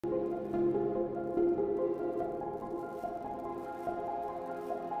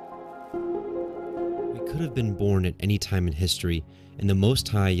could have been born at any time in history, and the Most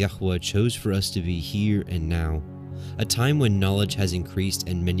High Yahweh chose for us to be here and now, a time when knowledge has increased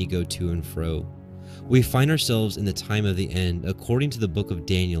and many go to and fro. We find ourselves in the time of the end according to the book of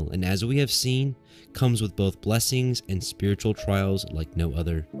Daniel, and as we have seen, comes with both blessings and spiritual trials like no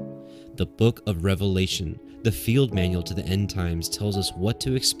other. The book of Revelation, the field manual to the end times, tells us what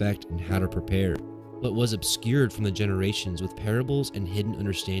to expect and how to prepare. What was obscured from the generations with parables and hidden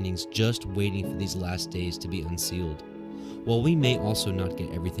understandings just waiting for these last days to be unsealed. While we may also not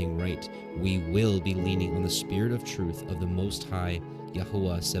get everything right, we will be leaning on the Spirit of truth of the Most High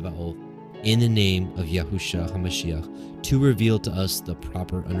Yahuwah Sebaoth in the name of Yahushua HaMashiach to reveal to us the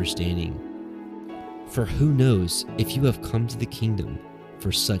proper understanding. For who knows if you have come to the kingdom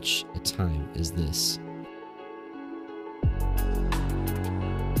for such a time as this.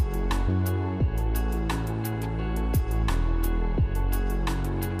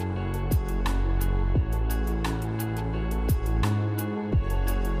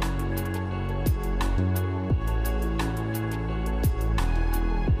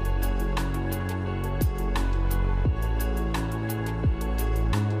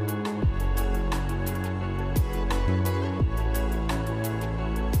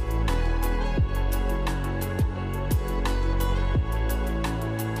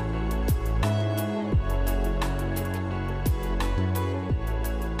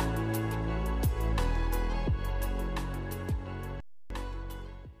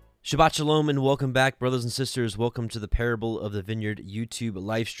 Shabbat Shalom and welcome back, brothers and sisters. Welcome to the Parable of the Vineyard YouTube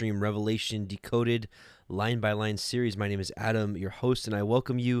live stream Revelation Decoded line by line series. My name is Adam, your host, and I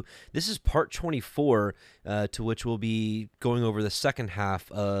welcome you. This is part 24, to which we'll be going over the second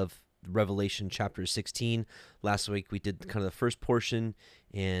half of Revelation chapter 16. Last week we did kind of the first portion,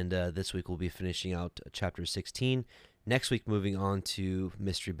 and this week we'll be finishing out chapter 16. Next week, moving on to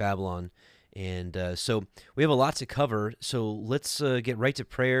Mystery Babylon. And so we have a lot to cover, so let's get right to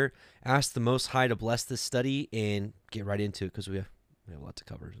prayer, ask the Most High to bless this study, and get right into it because we have a lot to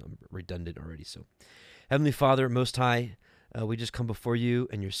cover. I'm redundant already. So, Heavenly Father, Most High, we just come before you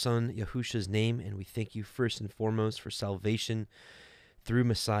in your Son, Yahushua's name, and we thank you first and foremost for salvation through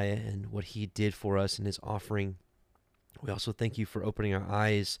Messiah and what he did for us in his offering. We also thank you for opening our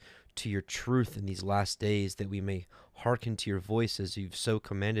eyes to your truth in these last days, that we may hearken to your voice as you've so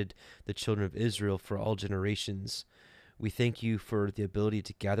commanded the children of Israel for all generations. We thank you for the ability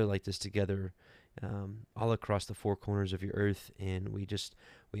to gather like this together all across the four corners of your earth, and we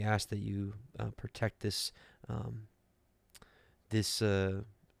ask that you protect this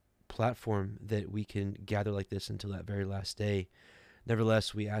platform, that we can gather like this until that very last day.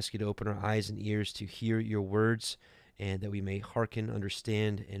 Nevertheless, we ask you to open our eyes and ears to hear your words, and that we may hearken,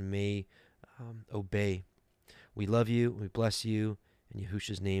 understand, and may obey. We love you, we bless you, in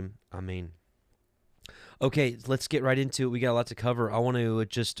Yahushua's name, amen. Okay, let's get right into it. We got a lot to cover. I want to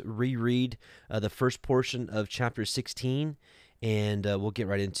just reread the first portion of chapter 16, and we'll get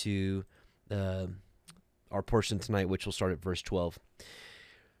right into our portion tonight, which will start at verse 12.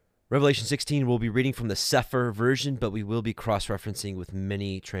 Revelation 16, we'll be reading from the Sefer version, but we will be cross-referencing with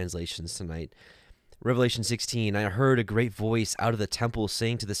many translations tonight. Revelation 16, I heard a great voice out of the temple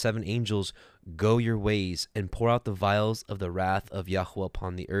saying to the seven angels, "Go your ways, and pour out the vials of the wrath of Yahweh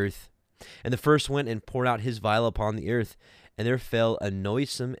upon the earth." And the first went and poured out his vial upon the earth, and there fell a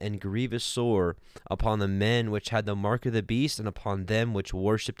noisome and grievous sore upon the men which had the mark of the beast, and upon them which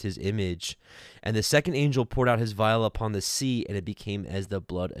worshipped his image. And the second angel poured out his vial upon the sea, and it became as the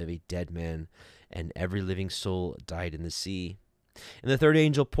blood of a dead man, and every living soul died in the sea. And the third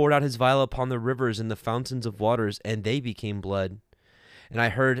angel poured out his vial upon the rivers and the fountains of waters, and they became blood. And I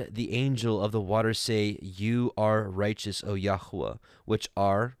heard the angel of the waters say, "You are righteous, O Yahweh, which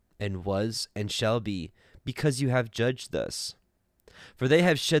are, and was, and shall be, because you have judged thus. For they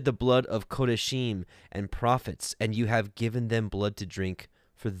have shed the blood of Kodeshim and prophets, and you have given them blood to drink,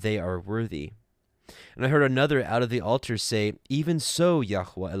 for they are worthy." And I heard another out of the altar say, "Even so,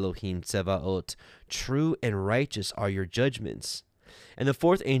 Yahweh Elohim Tsevaot, true and righteous are your judgments." And the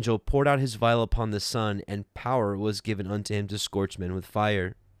fourth angel poured out his vial upon the sun, and power was given unto him to scorch men with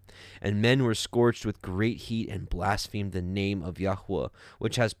fire. And men were scorched with great heat, and blasphemed the name of Yahweh,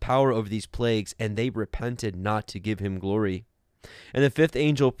 which has power over these plagues, and they repented not to give him glory. And the fifth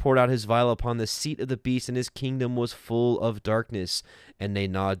angel poured out his vial upon the seat of the beast, and his kingdom was full of darkness, and they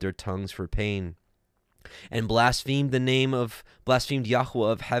gnawed their tongues for pain, and blasphemed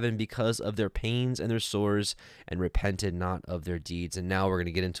Yahweh of heaven because of their pains and their sores, and repented not of their deeds. And now we're going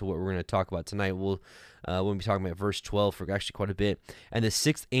to get into what we're going to talk about tonight. We'll be talking about verse 12 for actually quite a bit. And the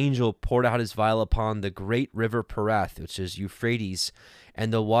sixth angel poured out his vial upon the great river Perath, which is Euphrates,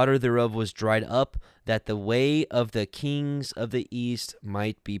 and the water thereof was dried up, that the way of the kings of the east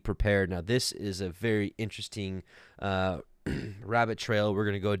might be prepared. Now, this is a very interesting rabbit trail we're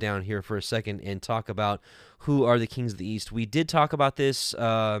going to go down here for a second and talk about who are the kings of the east. We did talk about this,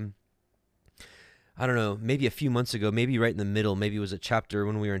 I don't know, maybe a few months ago, maybe right in the middle, maybe it was a chapter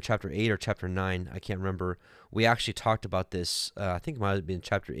when we were in chapter 8 or chapter 9, I can't remember. We actually talked about this, I think it might have been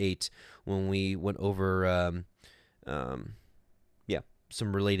chapter 8, when we went over,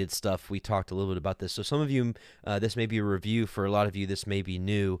 some related stuff. We talked a little bit about this. So some of you, this may be a review. For a lot of you, this may be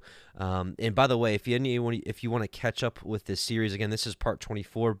new. And by the way, if you want to catch up with this series, again, this is part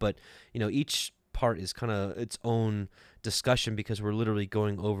 24, but each part is kind of its own discussion because we're literally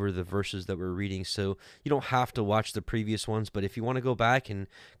going over the verses that we're reading. So you don't have to watch the previous ones, but if you want to go back and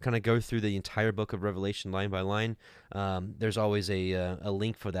kind of go through the entire book of Revelation line by line, there's always a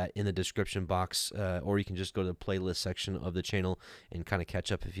link for that in the description box, or you can just go to the playlist section of the channel and kind of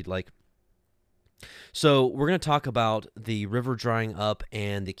catch up if you'd like. So we're going to talk about the river drying up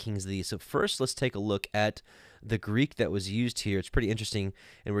and the kings of the east. So first, let's take a look at the Greek that was used here. It's pretty interesting,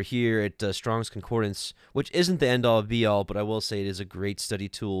 and we're here at Strong's Concordance, which isn't the end-all be-all, but I will say it is a great study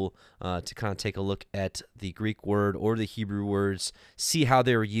tool to kind of take a look at the Greek word or the Hebrew words, see how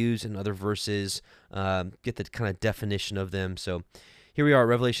they were used in other verses, get the kind of definition of them. So here we are,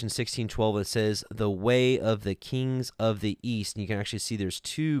 Revelation 16:12. It says, the way of the kings of the east. And you can actually see there's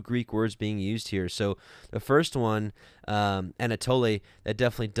two Greek words being used here. So the first one, Anatole, that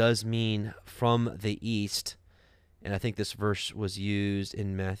definitely does mean from the east. And I think this verse was used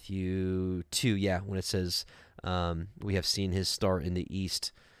in Matthew 2, when it says, we have seen his star in the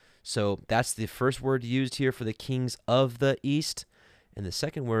east. So that's the first word used here for the kings of the east. And the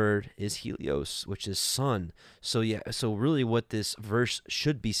second word is helios, which is sun. So really what this verse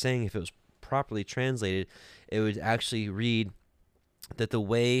should be saying, if it was properly translated, it would actually read that the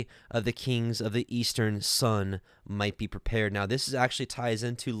way of the kings of the eastern sun might be prepared. Now, this actually ties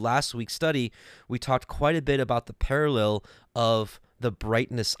into last week's study. We talked quite a bit about the parallel of the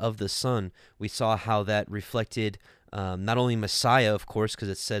brightness of the sun. We saw how that reflected not only Messiah, of course, because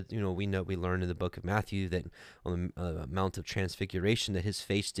it said, we learned in the book of Matthew that on the Mount of Transfiguration that his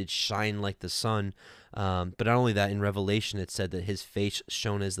face did shine like the sun. But not only that, in Revelation it said that his face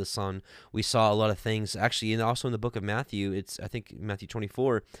shone as the sun. We saw a lot of things actually, and also in the book of Matthew, I think Matthew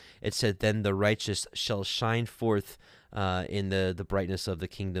 24, it said, "Then the righteous shall shine forth in the brightness of the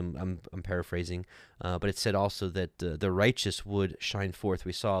kingdom." I'm paraphrasing, but it said also that the righteous would shine forth.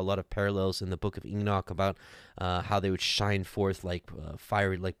 We saw a lot of parallels in the book of Enoch about how they would shine forth like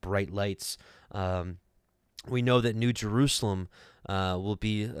fiery, like bright lights. We know that New Jerusalem will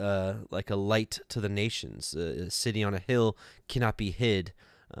be like a light to the nations. A city on a hill cannot be hid.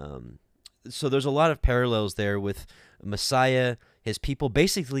 So there's a lot of parallels there with Messiah, his people.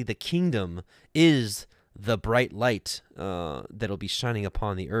 Basically, the kingdom is the bright light that'll be shining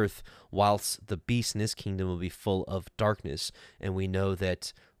upon the earth, whilst the beast in his kingdom will be full of darkness. And we know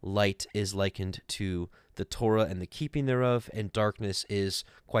that light is likened to the Torah and the keeping thereof, and darkness is,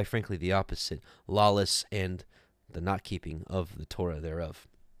 quite frankly, the opposite, lawless and the not keeping of the Torah thereof.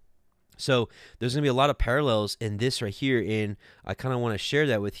 So there's going to be a lot of parallels in this right here, and I kind of want to share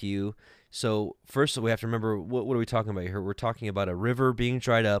that with you. So first, we have to remember, what are we talking about here? We're talking about a river being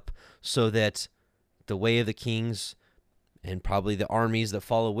dried up so that the way of the kings and probably the armies that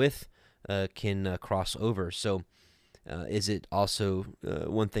follow with can cross over. So is it also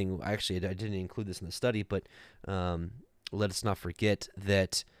one thing, actually I didn't include this in the study, but let us not forget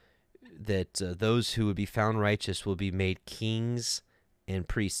that those who would be found righteous will be made kings and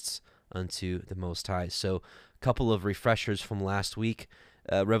priests unto the Most High. So a couple of refreshers from last week.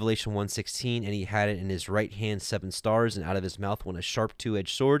 Revelation 1:16, and he had it in his right hand 7 stars, and out of his mouth went a sharp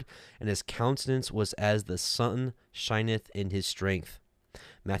 2-edged sword, and his countenance was as the sun shineth in his strength.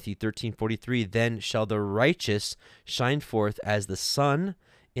 Matthew 13:43, then shall the righteous shine forth as the sun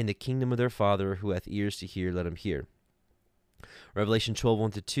in the kingdom of their Father. Who hath ears to hear, let him hear. Revelation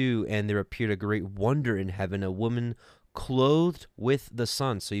 12:1-2, and there appeared a great wonder in heaven, a woman clothed with the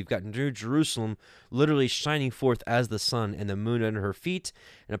sun. So you've got New Jerusalem literally shining forth as the sun, and the moon under her feet,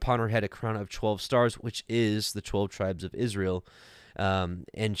 and upon her head a crown of 12 stars, which is the 12 tribes of Israel.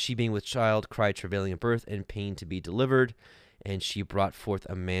 And she being with child cried, travailing in birth and pain to be delivered. And she brought forth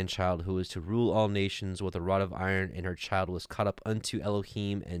a man-child who was to rule all nations with a rod of iron, and her child was caught up unto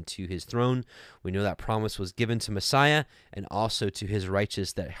Elohim and to his throne. We know that promise was given to Messiah and also to his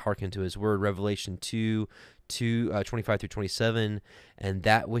righteous that hearken to his word. Revelation 2:2 25 through 27, and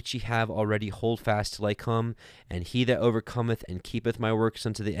that which ye have already hold fast till I come, and he that overcometh and keepeth my works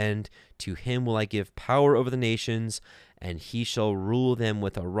unto the end, to him will I give power over the nations, and he shall rule them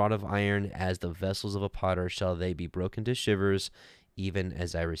with a rod of iron, as the vessels of a potter shall they be broken to shivers, even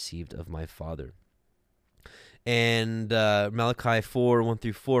as I received of my Father. And Malachi 4, 1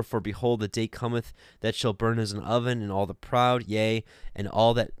 through 4, for behold, the day cometh that shall burn as an oven, and all the proud, yea, and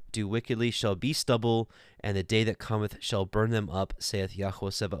all that do wickedly shall be stubble, and the day that cometh shall burn them up, saith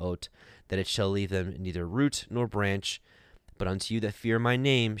Yahweh Sebaot, that it shall leave them neither root nor branch. But unto you that fear my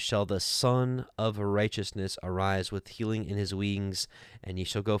name shall the Son of Righteousness arise with healing in his wings, and ye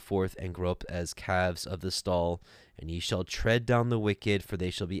shall go forth and grow up as calves of the stall, and ye shall tread down the wicked, for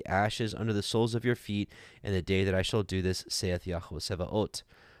they shall be ashes under the soles of your feet, in the day that I shall do this, saith Yahweh Sebaot.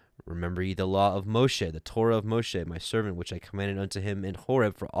 Remember ye the law of Moshe, the Torah of Moshe, my servant, which I commanded unto him in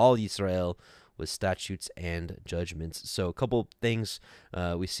Horeb for all Israel, with statutes and judgments. So a couple things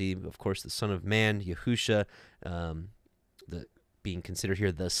we see, of course, the Son of Man, Yahusha, being considered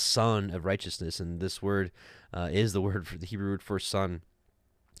here the Son of Righteousness, and this word is the word for the Hebrew word for son.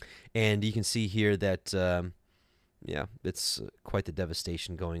 And you can see here that it's quite the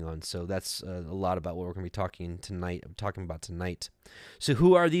devastation going on. So that's a lot about what we're going to be talking about tonight. So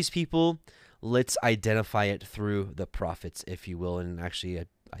who are these people? Let's identify it through the prophets, if you will. And actually,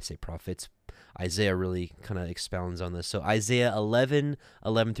 I say prophets. Isaiah really kind of expounds on this. So Isaiah 11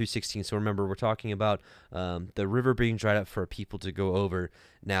 through 16. So remember, we're talking about the river being dried up for people to go over.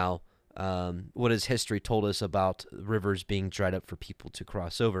 Now, what has history told us about rivers being dried up for people to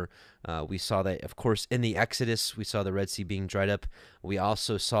cross over? We saw that, of course, in the Exodus. We saw the Red Sea being dried up. We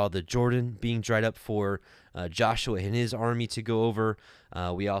also saw the Jordan being dried up for Joshua and his army to go over.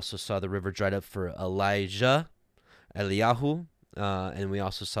 We also saw the river dried up for Eliyahu. And we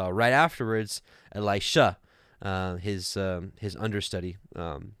also saw right afterwards Elisha, his understudy,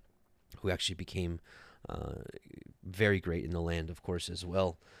 who actually became very great in the land, of course, as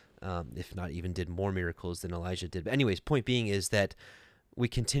well, if not even did more miracles than Elijah did. But anyways, point being is that we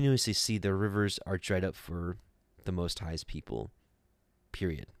continuously see the rivers are dried up for the Most High's people,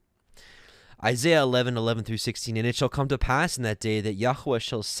 period. Isaiah 11 through 16, and it shall come to pass in that day that Yahweh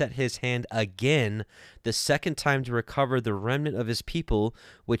shall set his hand again the second time to recover the remnant of his people,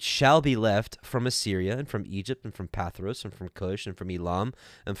 which shall be left from Assyria, and from Egypt, and from Pathros, and from Cush, and from Elam,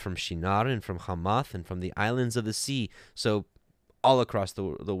 and from Shinar, and from Hamath, and from the islands of the sea. So all across the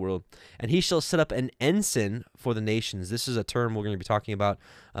world. And he shall set up an ensign for the nations. This is a term we're going to be talking about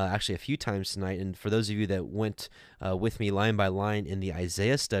actually a few times tonight. And for those of you that went with me line by line in the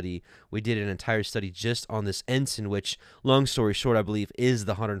Isaiah study, we did an entire study just on this ensign, which, long story short, I believe is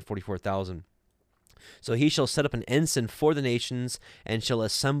the 144,000. So he shall set up an ensign for the nations, and shall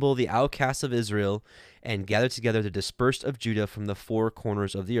assemble the outcasts of Israel, and gather together the dispersed of Judah from the four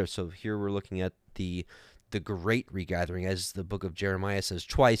corners of the earth. So here we're looking at the great regathering, as the book of Jeremiah says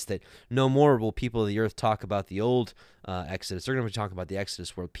twice, that no more will people of the earth talk about the old Exodus. They're going to be talking about the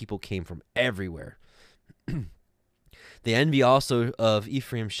Exodus where people came from everywhere. The envy also of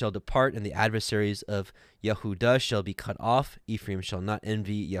Ephraim shall depart, and the adversaries of Yehudah shall be cut off. Ephraim shall not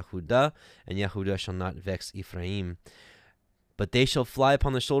envy Yehudah, and Yehudah shall not vex Ephraim. But they shall fly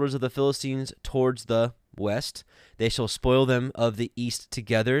upon the shoulders of the Philistines towards the west. They shall spoil them of the east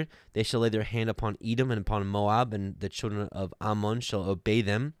together. They shall lay their hand upon Edom and upon Moab, and the children of Ammon shall obey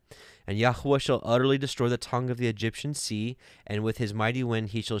them. And Yahweh shall utterly destroy the tongue of the Egyptian sea, and with his mighty wind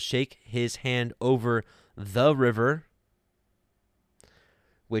he shall shake his hand over the river,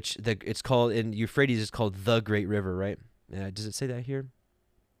 which it's called in Euphrates, it's called the Great River, right? Does it say that here?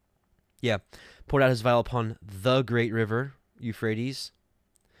 Yeah. Poured out his vial upon the Great River, Euphrates.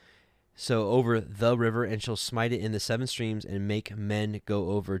 So over the river, and shall smite it in the seven streams, and make men go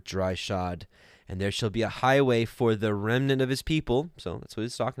over dry shod. And there shall be a highway for the remnant of his people, so that's what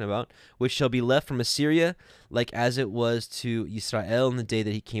he's talking about, which shall be left from Assyria, like as it was to Israel in the day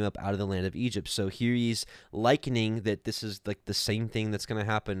that he came up out of the land of Egypt. So here he's likening that this is like the same thing that's going to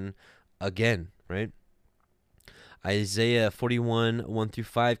happen again, right? Isaiah 41, 1 through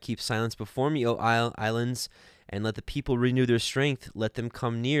 5, keep silence before me, O islands, and let the people renew their strength. Let them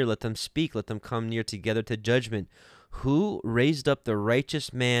come near, let them speak, let them come near together to judgment. Who raised up the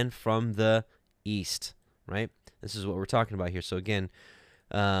righteous man from the east, right? This is what we're talking about here. So again,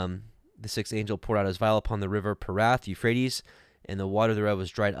 the sixth angel poured out his vial upon the river Perath, Euphrates, and the water thereof was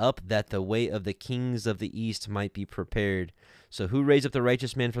dried up, that the way of the kings of the east might be prepared. So who raised up the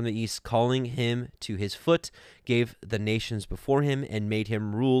righteous man from the east, calling him to his foot, gave the nations before him, and made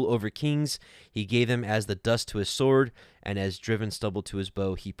him rule over kings. He gave them as the dust to his sword, and as driven stubble to his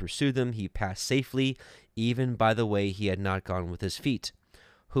bow. He pursued them, he passed safely, even by the way he had not gone with his feet.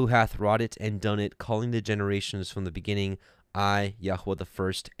 Who hath wrought it and done it, calling the generations from the beginning, I, Yahweh the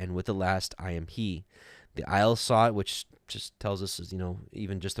first, and with the last I am he. The isles saw it, which just tells us,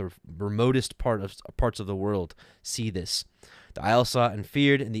 even just the remotest parts of the world see this. The isles saw it and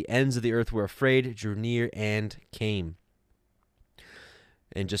feared, and the ends of the earth were afraid, drew near, and came.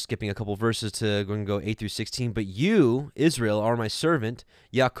 And just skipping a couple verses to go 8 through 16. But you, Israel, are my servant,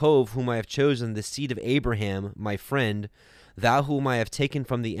 Yaakov, whom I have chosen, the seed of Abraham, my friend, thou whom I have taken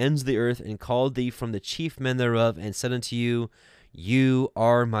from the ends of the earth, and called thee from the chief men thereof, and said unto you, you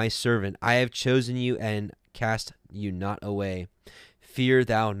are my servant. I have chosen you, and cast you not away. Fear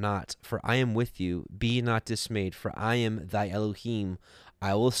thou not, for I am with you. Be not dismayed, for I am thy Elohim.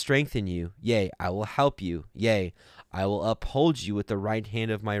 I will strengthen you, yea, I will help you, yea, I will uphold you with the right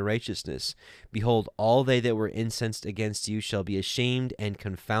hand of my righteousness. Behold, all they that were incensed against you shall be ashamed and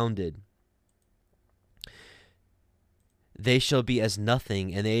confounded. They shall be as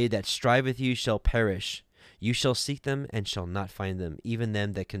nothing, and they that strive with you shall perish. You shall seek them, and shall not find them. Even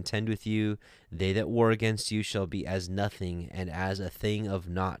them that contend with you, they that war against you, shall be as nothing, and as a thing of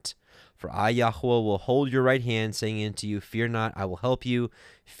naught. For I, Yahweh, will hold your right hand, saying unto you, fear not, I will help you.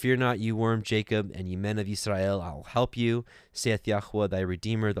 Fear not, you worm Jacob, and ye men of Israel, I will help you, saith Yahweh, thy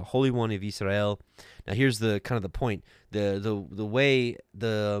Redeemer, the Holy One of Israel. Now here's the point. The way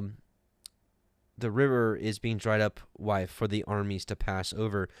the river is being dried up, why? For the armies to pass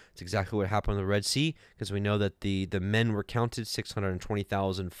over. It's exactly what happened on the Red Sea, because we know that the men were counted.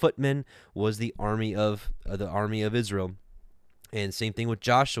 620,000 footmen was the army of Israel. And same thing with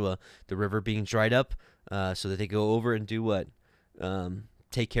Joshua, the river being dried up, so that they go over and do what?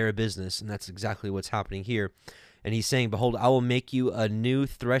 Take care of business, and that's exactly what's happening here. And he's saying, behold, I will make you a new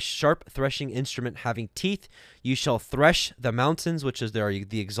sharp threshing instrument having teeth. You shall thresh the mountains, which is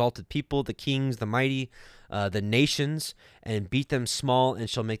the exalted people, the kings, the mighty, the nations, and beat them small, and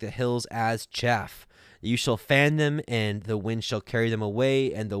shall make the hills as chaff. You shall fan them, and the wind shall carry them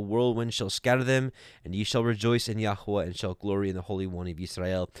away, and the whirlwind shall scatter them, and ye shall rejoice in Yahweh, and shall glory in the Holy One of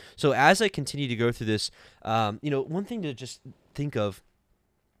Israel. So as I continue to go through this, one thing to just think of,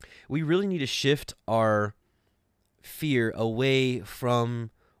 we really need to shift our fear away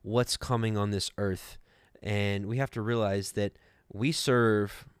from what's coming on this earth, and we have to realize that we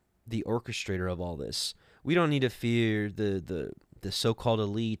serve the orchestrator of all this. We don't need to fear the so-called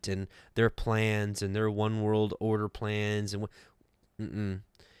elite and their plans and their one world order plans. And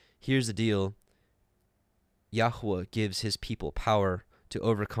here's the deal: Yahweh gives his people power to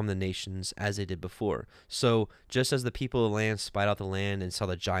overcome the nations as they did before. So just as the people of the land spied out the land and saw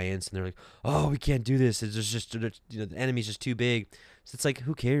the giants, and they're like, oh, we can't do this, it's just the enemy's just too big. So it's like,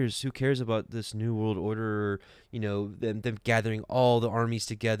 who cares about this new world order, or them gathering all the armies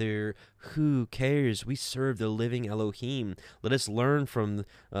together? Who cares? We serve the living Elohim. Let us learn from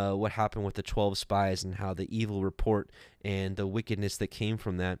what happened with the 12 spies and how the evil report and the wickedness that came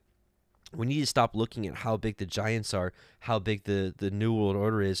from that. We need to stop looking at how big the giants are, how big the New World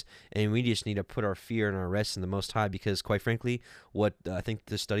Order is, and we just need to put our fear and our rest in the Most High, because, quite frankly, what I think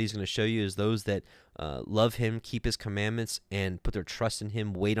the study is going to show you is those that love Him, keep His commandments, and put their trust in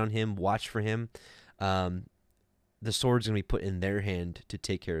Him, wait on Him, watch for Him, the sword's going to be put in their hand to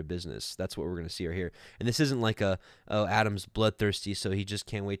take care of business. That's what we're going to see right here. And this isn't like Adam's bloodthirsty, so he just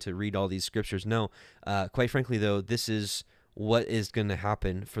can't wait to read all these scriptures. No, quite frankly, though, this is what is going to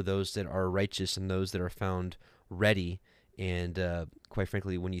happen for those that are righteous and those that are found ready. And quite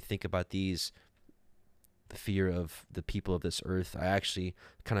frankly, when you think about the fear of the people of this earth, I actually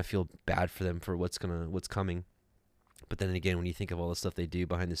kind of feel bad for them for what's coming. But then again, when you think of all the stuff they do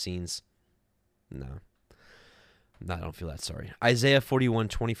behind the scenes, no, I don't feel that sorry. Isaiah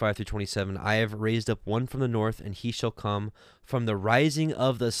 41:25-27. I have raised up one from the north, and he shall come. From the rising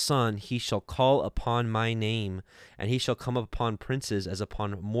of the sun he shall call upon my name, and he shall come upon princes as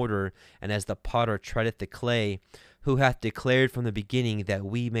upon mortar, and as the potter treadeth the clay, who hath declared from the beginning, that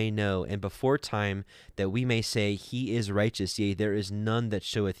we may know, and before time, that we may say, he is righteous. Yea, there is none that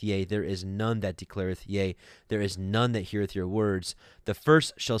showeth, yea, there is none that declareth, yea, there is none that heareth your words. The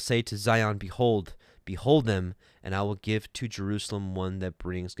first shall say to Zion, behold them, and I will give to Jerusalem one that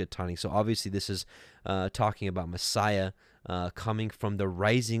brings good tidings. So obviously this is talking about Messiah coming from the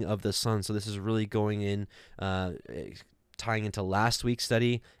rising of the sun. So this is really going in, tying into last week's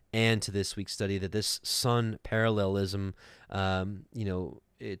study and to this week's study, that this sun parallelism,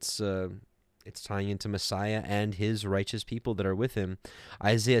 it's tying into Messiah and his righteous people that are with him.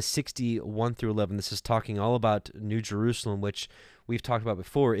 Isaiah 60, 1 through 11, this is talking all about New Jerusalem, which we've talked about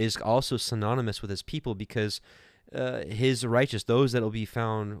before, is also synonymous with his people, because his righteous, those that will be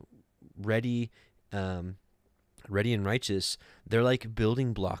found ready and righteous, they're like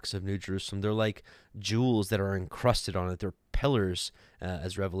building blocks of New Jerusalem. They're like jewels that are encrusted on it. They're pillars,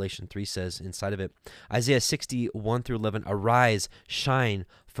 as Revelation 3 says inside of it. Isaiah 60, 1 through 11, arise, shine,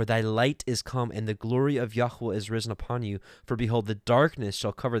 for thy light is come, and the glory of Yahweh is risen upon you. For behold, the darkness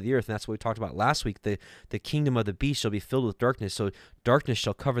shall cover the earth. And that's what we talked about last week. The kingdom of the beast shall be filled with darkness. So darkness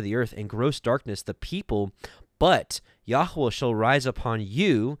shall cover the earth, and gross darkness the people. But Yahweh shall rise upon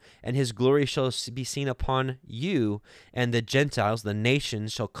you, and his glory shall be seen upon you, and the Gentiles, the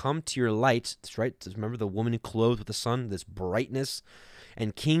nations, shall come to your light. That's right. Remember the woman clothed with the sun, this brightness.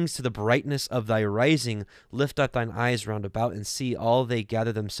 And kings to the brightness of thy rising. Lift up thine eyes round about, and see all they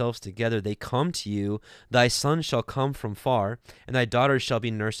gather themselves together. They come to you. Thy son shall come from far, and thy daughters shall be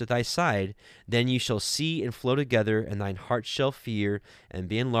nursed at thy side. Then you shall see and flow together, and thine heart shall fear and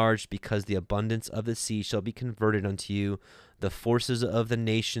be enlarged, because the abundance of the sea shall be converted unto you. The forces of the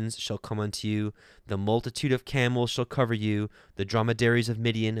nations shall come unto you. The multitude of camels shall cover you. The dromedaries of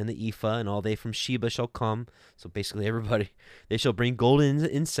Midian and the ephah, and all they from Sheba shall come. So basically everybody. They shall bring gold and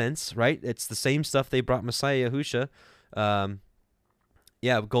incense, right? It's the same stuff they brought Messiah Yahusha.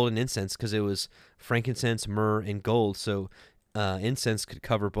 Gold and incense, because it was frankincense, myrrh, and gold. So incense could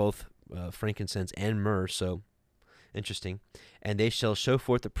cover both frankincense and myrrh. So interesting. And they shall show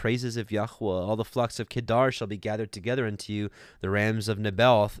forth the praises of Yahweh. All the flocks of Kedar shall be gathered together unto you. The rams of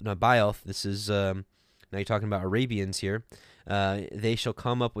Nebaioth. This is, now you're talking about Arabians here. They shall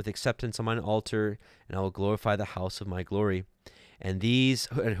come up with acceptance on mine altar, and I will glorify the house of my glory. And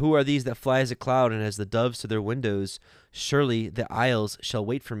who are these that fly as a cloud, and as the doves to their windows? Surely the isles shall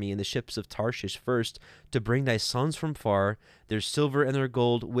wait for me, and the ships of Tarshish first, to bring thy sons from far, their silver and their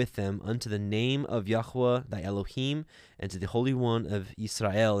gold with them, unto the name of Yahweh thy Elohim, and to the Holy One of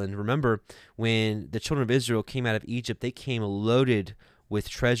Israel. And remember, when the children of Israel came out of Egypt, they came loaded with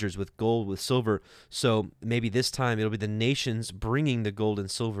treasures, with gold, with silver. So maybe this time it'll be the nations bringing the gold and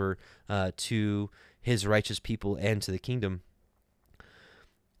silver to his righteous people and to the kingdom,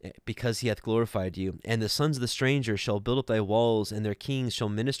 because he hath glorified you. And the sons of the stranger shall build up thy walls, and their kings shall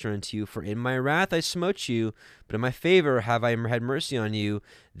minister unto you. For in my wrath I smote you, but in my favor have I had mercy on you.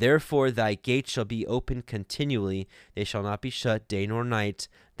 Therefore thy gates shall be open continually. They shall not be shut day nor night,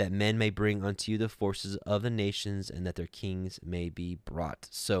 that men may bring unto you the forces of the nations, and that their kings may be brought.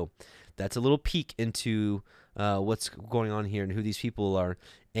 So that's a little peek into what's going on here and who these people are.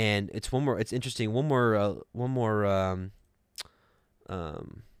 And it's interesting. One more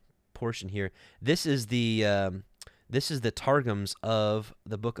portion here. This is the Targums of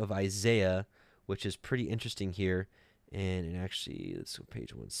the book of Isaiah, which is pretty interesting here. And it actually, let's go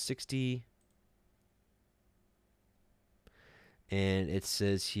page 160. And it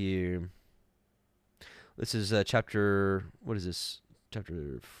says here, this is chapter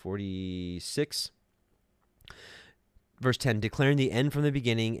 46. Verse 10, declaring the end from the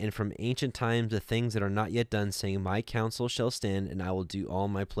beginning, and from ancient times the things that are not yet done, saying, my counsel shall stand, and I will do all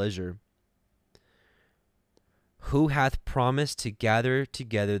my pleasure. Who hath promised to gather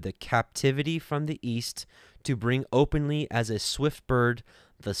together the captivity from the east, to bring openly as a swift bird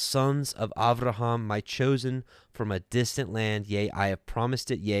the sons of Avraham, my chosen, from a distant land? Yea, I have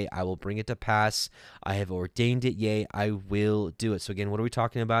promised it. Yea, I will bring it to pass. I have ordained it. Yea, I will do it. So again, what are we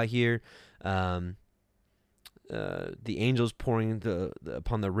talking about here? The angels pouring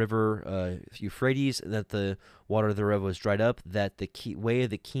upon the river Euphrates, that the water of the river was dried up, that the way of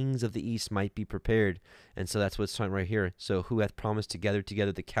the kings of the east might be prepared. And so that's what's talking right here. So who hath promised to gather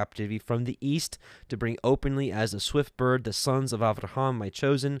together the captivity from the east, to bring openly as a swift bird the sons of Avraham, my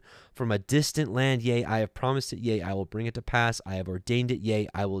chosen, from a distant land? Yea, I have promised it. Yea, I will bring it to pass. I have ordained it. Yea,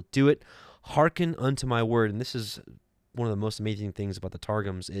 I will do it. Hearken unto my word. And this is one of the most amazing things about the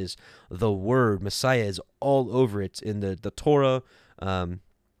Targums, is the word. Messiah is all over it in the Torah,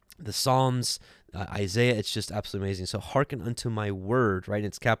 the Psalms, Isaiah. It's just absolutely amazing. So hearken unto my word, right?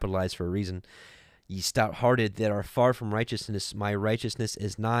 It's capitalized for a reason. Ye stout-hearted that are far from righteousness, my righteousness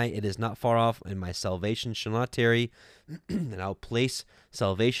is nigh, it is not far off, and my salvation shall not tarry. And I'll place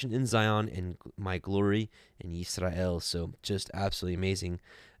salvation in Zion, and my glory in Israel. So just absolutely amazing.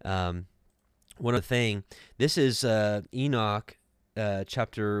 One other thing, this is Enoch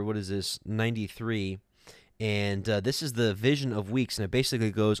chapter, 93, and this is the Vision of Weeks, and it basically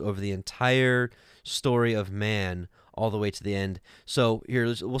goes over the entire story of man all the way to the end. So here,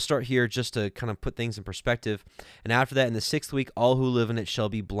 we'll start here just to kind of put things in perspective. And after that, in the 6th week, all who live in it shall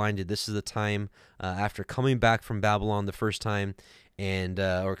be blinded. This is the time after coming back from Babylon the first time, and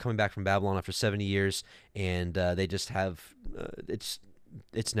or coming back from Babylon after 70 years, and they just have it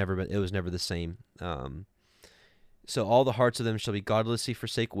was never the same. So all the hearts of them shall be godlessly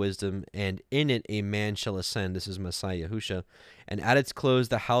forsake wisdom, and in it a man shall ascend. This is Messiah Yahusha. And at its close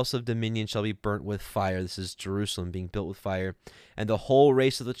the house of dominion shall be burnt with fire. This is Jerusalem being built with fire. And the whole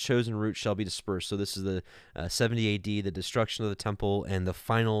race of the chosen root shall be dispersed. So this is the 70 AD, the destruction of the temple, and the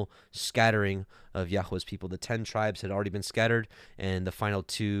final scattering of Yahweh's people. The 10 tribes had already been scattered, and the final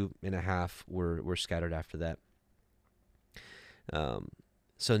 2.5 were scattered after that.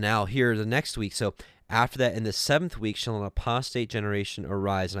 So now here the next week. So after that, in the 7th week, shall an apostate generation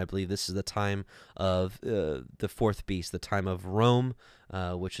arise, and I believe this is the time of the 4th beast, the time of Rome,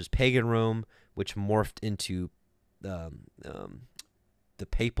 which was pagan Rome, which morphed into the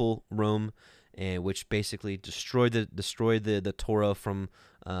papal Rome, and which basically destroyed the Torah from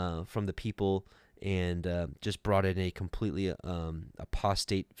the people, and just brought in a completely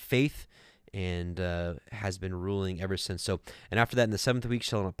apostate faith, and has been ruling ever since. So, and after that, in the 7th week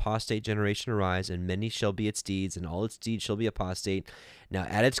shall an apostate generation arise, and many shall be its deeds, and all its deeds shall be apostate. Now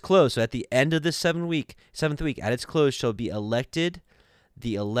at its close, so at the end of the 7th week, at its close shall be elected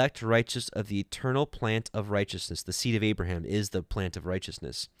the elect righteous of the eternal plant of righteousness. The seed of Abraham is the plant of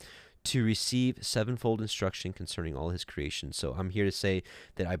righteousness, to receive sevenfold instruction concerning all his creation. So I'm here to say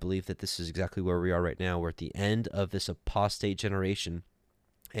that I believe that this is exactly where we are right now. We're at the end of this apostate generation.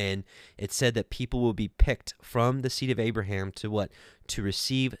 And it said that people will be picked from the seed of Abraham to what? To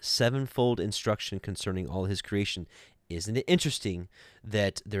receive sevenfold instruction concerning all his creation. Isn't it interesting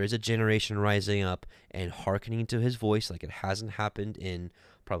that there is a generation rising up and hearkening to his voice like it hasn't happened in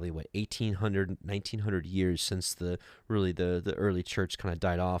probably, 1800, 1900 years since the early church kind of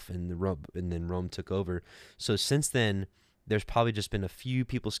died off and then Rome took over. So since then, there's probably just been a few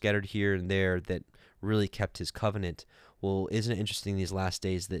people scattered here and there that really kept his covenant. Well, isn't it interesting these last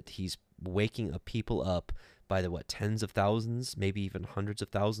days that he's waking a people up by the tens of thousands, maybe even hundreds of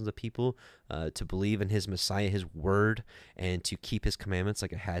thousands of people to believe in his Messiah, his word, and to keep his commandments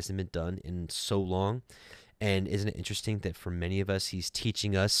like it hasn't been done in so long. And isn't it interesting that for many of us, he's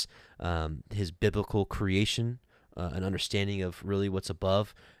teaching us his biblical creation, an understanding of really what's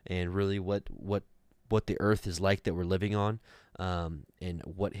above and really what the earth is like that we're living on, and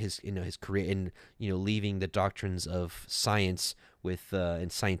what his and leaving the doctrines of science with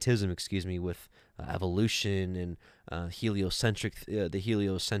and scientism, with evolution and the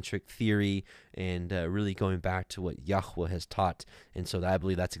heliocentric theory, and really going back to what Yahweh has taught. And so I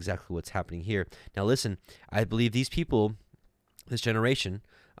believe that's exactly what's happening here. Now listen, I believe these people, this generation,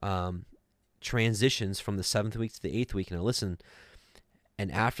 transitions from the 7th week to the 8th week. Now listen.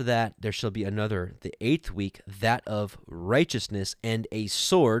 And after that, there shall be another, the 8th week, that of righteousness, and a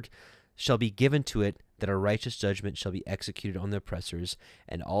sword shall be given to it, that a righteous judgment shall be executed on the oppressors,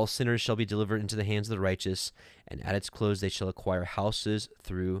 and all sinners shall be delivered into the hands of the righteous, and at its close they shall acquire houses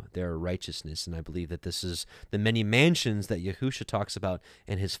through their righteousness. And I believe that this is the many mansions that Yahusha talks about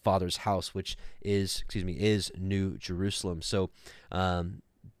in his Father's house, which is New Jerusalem. So,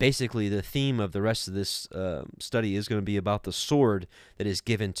 basically, the theme of the rest of this study is going to be about the sword that is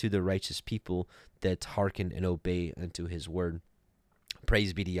given to the righteous people that hearken and obey unto his word.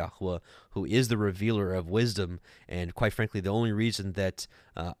 Praise be to Yahweh, who is the revealer of wisdom, and quite frankly, the only reason that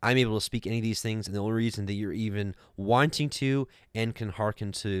I'm able to speak any of these things, and the only reason that you're even wanting to and can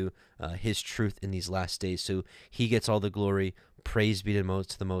hearken to his truth in these last days. So he gets all the glory. Praise be to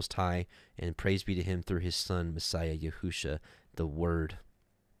the Most High, and praise be to him through his Son, Messiah Yahusha, the Word.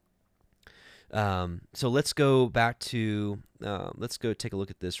 So let's go back to, let's go take a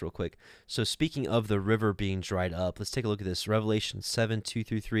look at this real quick. So speaking of the river being dried up, let's take a look at this. Revelation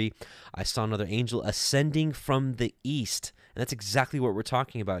 7:2-3. I saw another angel ascending from the east. And that's exactly what we're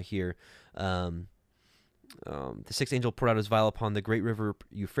talking about here. The 6th angel poured out his vial upon the great river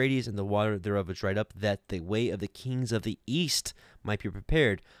Euphrates, and the water thereof was dried up, that the way of the kings of the east might be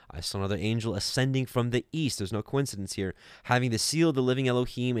prepared. I saw another angel ascending from the east. There's no coincidence here. Having the seal of the living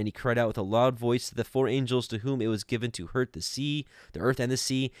Elohim, and he cried out with a loud voice to the 4 angels to whom it was given to hurt the sea, the earth and the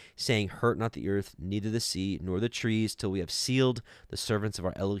sea, saying, hurt not the earth, neither the sea, nor the trees, till we have sealed the servants of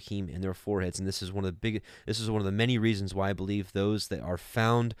our Elohim in their foreheads. And this is one of the many reasons why I believe those that are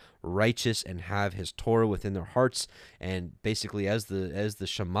found righteous and have his Torah within their hearts, and basically as the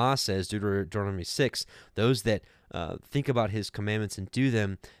Shema says, Deuteronomy 6, those that think about his commandments and do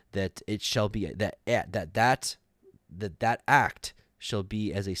them, that it shall be that act shall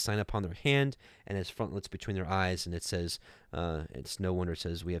be as a sign upon their hand and as frontlets between their eyes. And it says, it's no wonder it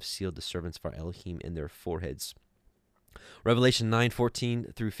says, we have sealed the servants of our Elohim in their foreheads. Revelation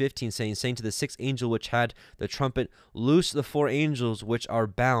 9:14 through 15, saying to the sixth angel which had the trumpet, loose the four angels which are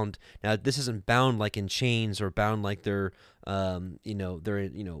bound. Now, this isn't bound like in chains or bound like they're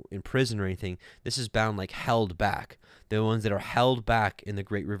in prison or anything. This is bound like held back. The ones that are held back in the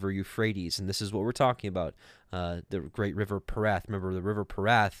great river Euphrates. And this is what we're talking about. The great river Perath. Remember, the river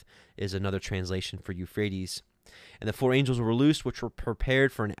Perath is another translation for Euphrates. And the four angels were loosed, which were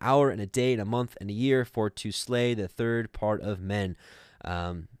prepared for an hour and a day and a month and a year for to slay the third part of men.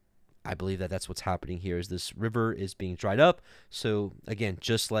 I believe that that's what's happening here, is this river is being dried up. So again,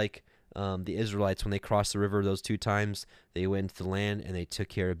 just like the Israelites, when they crossed the river those 2 times, they went to the land and they took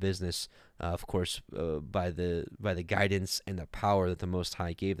care of business, of course, by the guidance and the power that the Most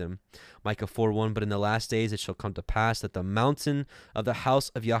High gave them. Micah 4:1, but in the last days it shall come to pass that the mountain of the house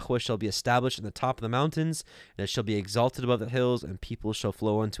of Yahweh shall be established in the top of the mountains, and it shall be exalted above the hills, and people shall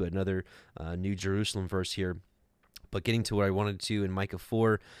flow unto it. Another New Jerusalem verse here. But getting to what I wanted to in Micah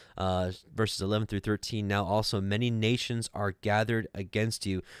 4, verses 11 through 13, now also many nations are gathered against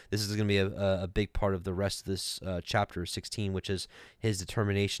you. This is going to be a big part of the rest of this chapter 16, which is his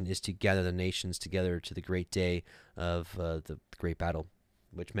determination is to gather the nations together to the great day of the great battle,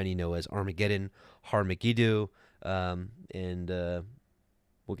 which many know as Armageddon, Har-Megiddo, and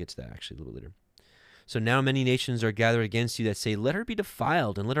we'll get to that actually a little later. So now many nations are gathered against you that say, let her be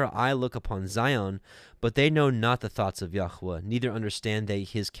defiled, and let our eye look upon Zion. But they know not the thoughts of Yahweh, neither understand they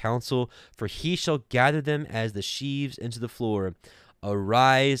his counsel. For he shall gather them as the sheaves into the floor.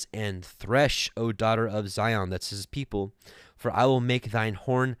 Arise and thresh, O daughter of Zion. That's his people. For I will make thine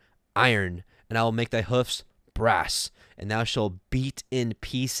horn iron, and I will make thy hoofs brass. And thou shalt beat in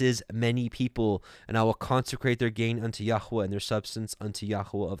pieces many people, and I will consecrate their gain unto Yahweh, and their substance unto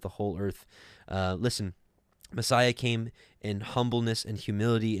Yahweh of the whole earth. Listen, Messiah came in humbleness and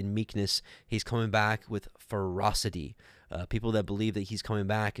humility and meekness. He's coming back with ferocity. People that believe that he's coming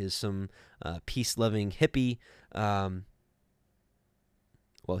back is some peace-loving hippie. Well,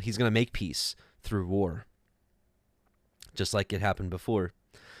 he's going to make peace through war, just like it happened before.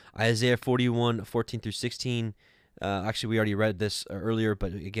 Isaiah 41:14 through 16. Actually, we already read this earlier,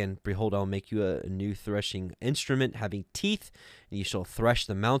 but again, behold, I'll make you a new threshing instrument having teeth, and you shall thresh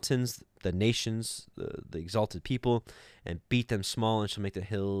the mountains, the nations, the exalted people, and beat them small, and shall make the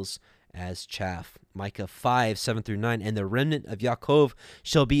hills as chaff. Micah 5:7 through 9. And the remnant of Yaakov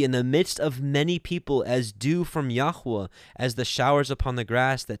shall be in the midst of many people, as dew from Yahweh, as the showers upon the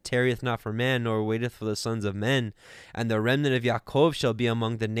grass, that tarrieth not for man, nor waiteth for the sons of men. And the remnant of Yaakov shall be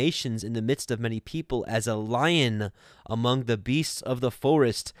among the nations, in the midst of many people, as a lion among the beasts of the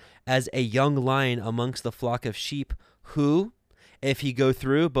forest, as a young lion amongst the flock of sheep, who, if he go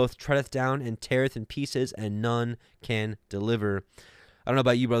through, both treadeth down and teareth in pieces, and none can deliver. I don't know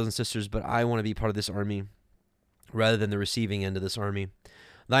about you, brothers and sisters, but I want to be part of this army rather than the receiving end of this army.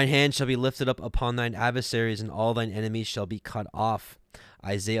 Thine hand shall be lifted up upon thine adversaries, and all thine enemies shall be cut off.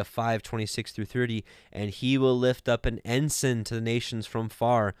 Isaiah 5:26 through 30. And he will lift up an ensign to the nations from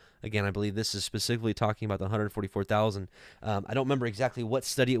far. Again, I believe this is specifically talking about the 144,000. I don't remember exactly what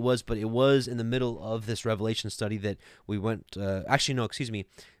study it was, but it was in the middle of this Revelation study that we went.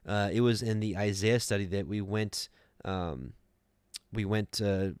 It was in the Isaiah study that we went.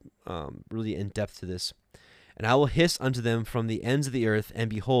 Really in depth to this. And I will hiss unto them from the ends of the earth, and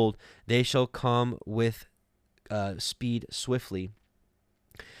behold, they shall come with speed swiftly.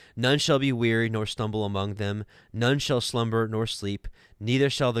 None shall be weary nor stumble among them. None shall slumber nor sleep. Neither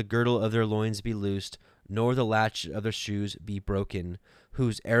shall the girdle of their loins be loosed, nor the latch of their shoes be broken.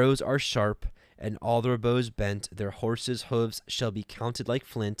 Whose arrows are sharp, and all their bows bent. Their horses' hoofs shall be counted like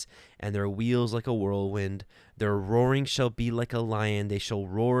flint, and their wheels like a whirlwind. Their roaring shall be like a lion. They shall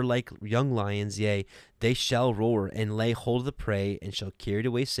roar like young lions. Yea, they shall roar, and lay hold of the prey, and shall carry it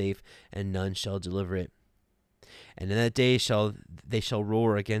away safe, and none shall deliver it. And in that day they shall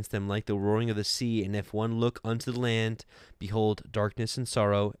roar against them like the roaring of the sea. And if one look unto the land, behold, darkness and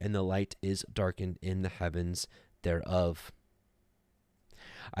sorrow, and the light is darkened in the heavens thereof.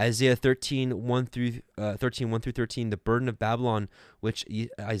 Isaiah 13:1 through 13, the burden of Babylon, which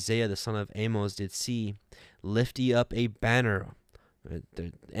Isaiah the son of Amos did see. Lift ye up a banner,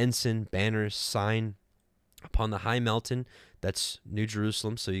 the ensign, banner, sign, upon the high mountain. That's New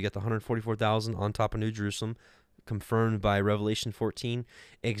Jerusalem. So you got the 144,000 on top of New Jerusalem, confirmed by Revelation 14.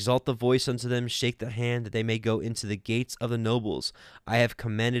 Exalt the voice unto them, shake the hand, that they may go into the gates of the nobles. I have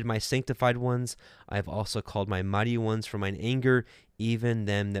commanded my sanctified ones. I have also called my mighty ones from mine anger, even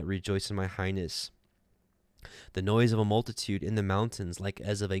them that rejoice in my highness. The noise of a multitude in the mountains, like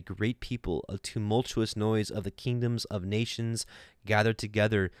as of a great people, a tumultuous noise of the kingdoms of nations gathered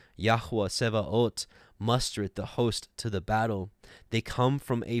together. Yahweh Sevaot mustereth the host to the battle. They come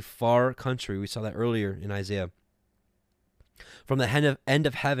from a far country. We saw that earlier in Isaiah. From the end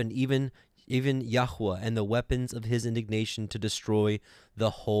of heaven, even Yahweh, and the weapons of his indignation to destroy the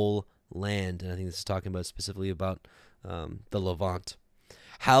whole land. And I think this is talking about specifically about the Levant.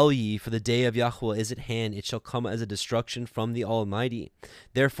 Howl ye, for the day of Yahweh is at hand. It shall come as a destruction from the Almighty.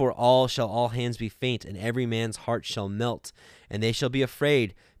 Therefore all hands be faint, and every man's heart shall melt, and they shall be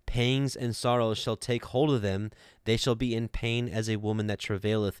afraid. Pangs and sorrows shall take hold of them. They shall be in pain as a woman that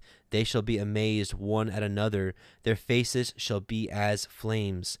travaileth. They shall be amazed one at another. Their faces shall be as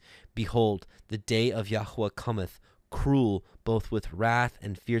flames. Behold, the day of Yahweh cometh, cruel, both with wrath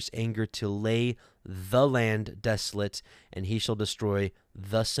and fierce anger, to lay the land desolate, and he shall destroy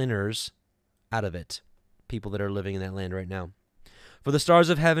the sinners out of it. People that are living in that land right now. For the stars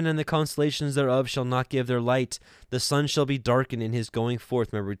of heaven and the constellations thereof shall not give their light. The sun shall be darkened in his going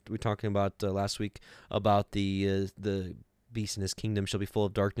forth. Remember, we were talking about last week about the beast in his kingdom shall be full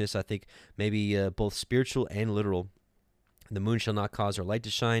of darkness. I think maybe both spiritual and literal. The moon shall not cause her light to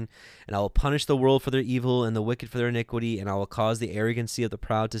shine, and I will punish the world for their evil and the wicked for their iniquity, and I will cause the arrogancy of the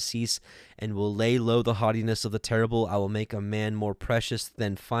proud to cease, and will lay low the haughtiness of the terrible. I will make a man more precious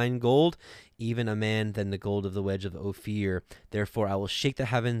than fine gold, even a man than the gold of the wedge of Ophir. Therefore I will shake the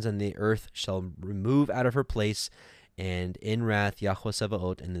heavens, and the earth shall remove out of her place, and in wrath Yahweh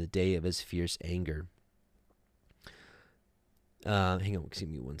Sebaot, in the day of his fierce anger. Hang on, excuse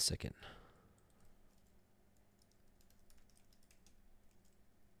me 1 second.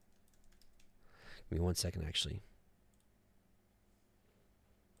 Give me 1 second, actually.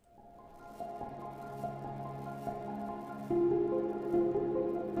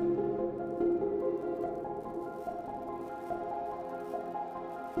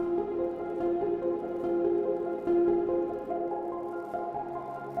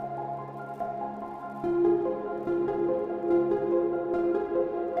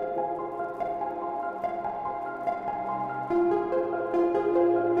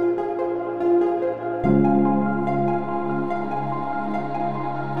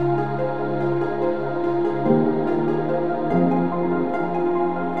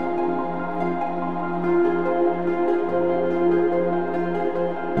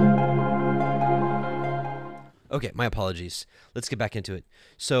 Okay, my apologies. Let's get back into it.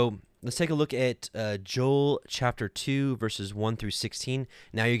 So let's take a look at Joel chapter 2, verses 1 through 16.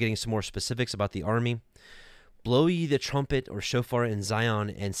 Now you're getting some more specifics about the army. Blow ye the trumpet or shofar in Zion,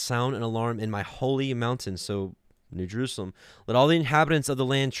 and sound an alarm in my holy mountain. So New Jerusalem. Let all the inhabitants of the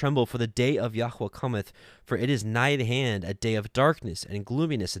land tremble, for the day of Yahweh cometh. For it is nigh at hand, a day of darkness and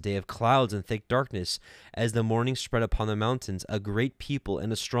gloominess, a day of clouds and thick darkness, as the morning spread upon the mountains. A great people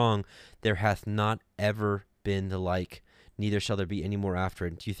and a strong, there hath not ever been the like, neither shall there be any more after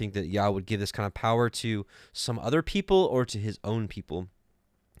it. Do you think that Yah would give this kind of power to some other people or to his own people?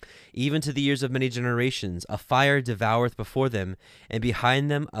 Even to the years of many generations, a fire devoureth before them, and behind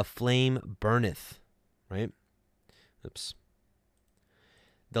them a flame burneth. Right? Oops.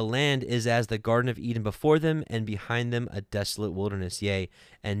 The land is as the Garden of Eden before them, and behind them a desolate wilderness, yea,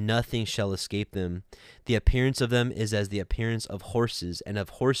 and nothing shall escape them. The appearance of them is as the appearance of horses, and of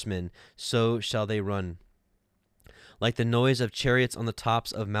horsemen, so shall they run. Like the noise of chariots on the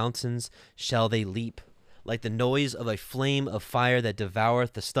tops of mountains shall they leap. Like the noise of a flame of fire that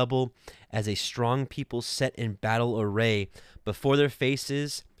devoureth the stubble, as a strong people set in battle array. Before their face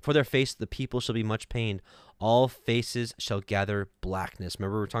the people shall be much pained. All faces shall gather blackness.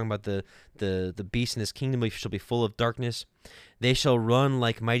 Remember, we're talking about the beast in his kingdom shall be full of darkness. They shall run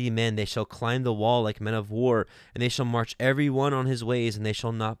like mighty men. They shall climb the wall like men of war. And they shall march every one on his ways, and they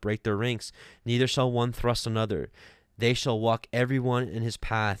shall not break their ranks. Neither shall one thrust another. They shall walk every one in his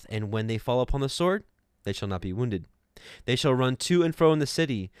path, and when they fall upon the sword, they shall not be wounded. They shall run to and fro in the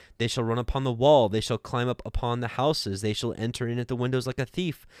city. They shall run upon the wall. They shall climb up upon the houses. They shall enter in at the windows like a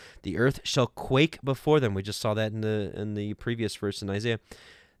thief. The earth shall quake before them. We just saw that in the previous verse in Isaiah.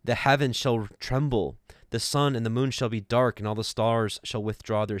 The heavens shall tremble. The sun and the moon shall be dark, and all the stars shall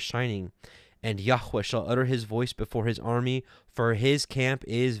withdraw their shining. And Yahweh shall utter his voice before his army, for his camp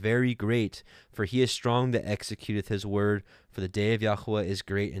is very great. For he is strong that executeth his word. For the day of Yahweh is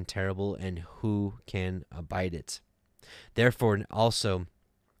great and terrible, and who can abide it? Therefore also,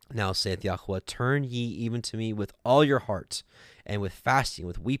 now saith Yahweh, turn ye even to me with all your heart, and with fasting,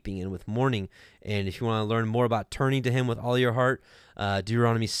 with weeping, and with mourning. And if you want to learn more about turning to him with all your heart,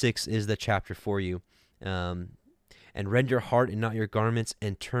 Deuteronomy 6 is the chapter for you. and rend your heart and not your garments,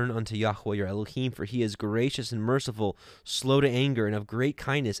 and turn unto Yahweh your Elohim, for he is gracious and merciful, slow to anger, and of great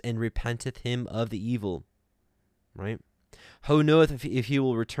kindness, and repenteth him of the evil. Right? Who knoweth if he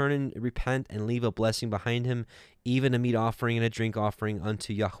will return and repent and leave a blessing behind him, even a meat offering and a drink offering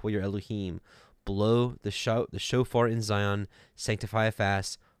unto Yahweh your Elohim. Blow the shofar in Zion, sanctify a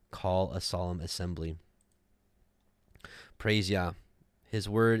fast, call a solemn assembly. Praise Yah. His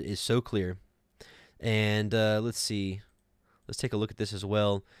word is so clear. And let's see. Let's take a look at this as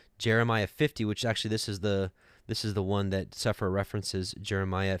well. Jeremiah 50, which actually this is the one that Sephora references,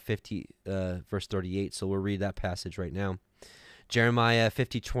 Jeremiah 50, verse 38. So we'll read that passage right now. Jeremiah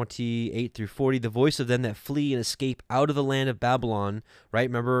 50, 28 through 40, the voice of them that flee and escape out of the land of Babylon, right?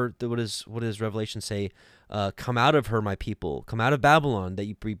 Remember, what does Revelation say? Come out of her, my people. Come out of Babylon, that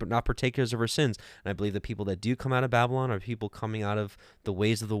you be not partakers of her sins. And I believe the people that do come out of Babylon are people coming out of the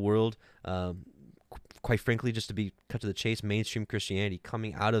ways of the world, quite frankly, just to be cut to the chase, mainstream Christianity,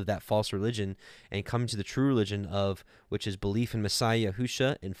 coming out of that false religion and coming to the true religion of which is belief in Messiah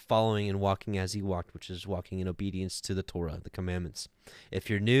Yahusha and following and walking as he walked, which is walking in obedience to the Torah, the commandments. If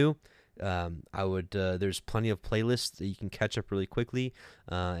you're new, I would there's plenty of playlists that you can catch up really quickly.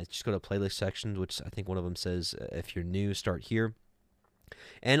 Just go to playlist sections, which I think one of them says if you're new, start here.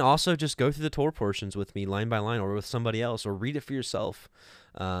 And also just go through the Torah portions with me line by line or with somebody else, or read it for yourself.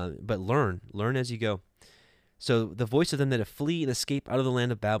 But learn as you go. So the voice of them that flee and escape out of the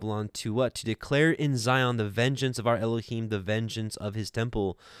land of Babylon, to what? To declare in Zion the vengeance of our Elohim, the vengeance of his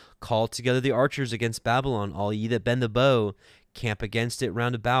temple. Call together the archers against Babylon, all ye that bend the bow. Camp against it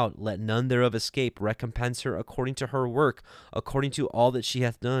round about. Let none thereof escape. Recompense her according to her work, according to all that she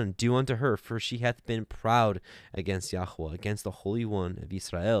hath done. Do unto her, for she hath been proud against Yahweh, against the Holy One of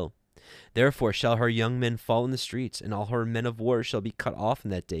Israel. Therefore shall her young men fall in the streets, and all her men of war shall be cut off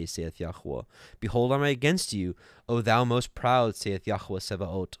in that day, saith Yahweh. Behold, I am against you, O thou most proud, saith Yahweh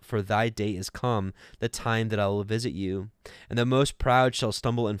Sebaot, for thy day is come, the time that I will visit you. And the most proud shall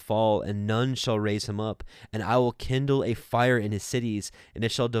stumble and fall, and none shall raise him up. And I will kindle a fire in his cities, and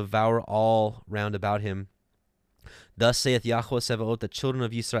it shall devour all round about him. Thus saith Yahweh Sebaot, the children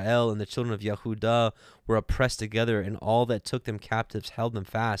of Israel and the children of Yehudah were oppressed together, and all that took them captives held them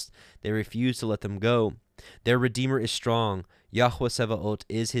fast. They refused to let them go. Their Redeemer is strong. Yahweh Sebaot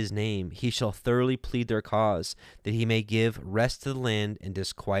is his name. He shall thoroughly plead their cause, that he may give rest to the land and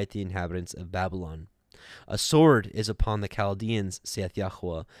disquiet the inhabitants of Babylon. A sword is upon the Chaldeans, saith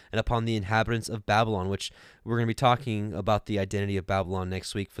Yahweh, and upon the inhabitants of Babylon, which we're going to be talking about the identity of Babylon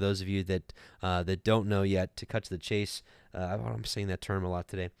next week. For those of you that don't know yet, to cut to the chase, I'm saying that term a lot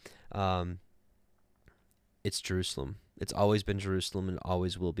today. It's Jerusalem. It's always been Jerusalem and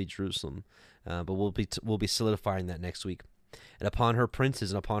always will be Jerusalem. But we'll be solidifying that next week. And upon her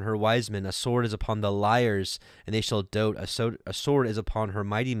princes and upon her wise men, a sword is upon the liars, and they shall dote. A sword is upon her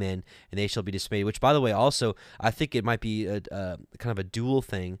mighty men, and they shall be dismayed. Which, by the way, also, I think it might be a kind of a dual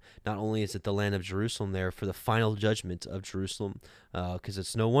thing. Not only is it the land of Jerusalem there for the final judgment of Jerusalem, because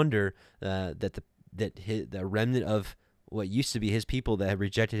it's no wonder that the remnant of what used to be his people that had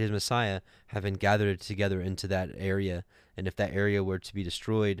rejected his Messiah have been gathered together into that area. And if that area were to be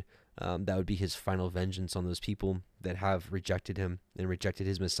destroyed, that would be his final vengeance on those people that have rejected him and rejected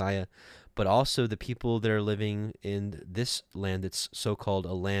his Messiah. But also the people that are living in this land that's so-called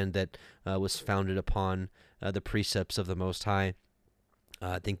a land that was founded upon the precepts of the Most High.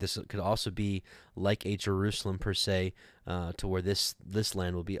 I think this could also be like a Jerusalem per se, to where this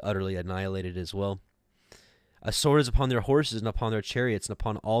land will be utterly annihilated as well. A sword is upon their horses and upon their chariots and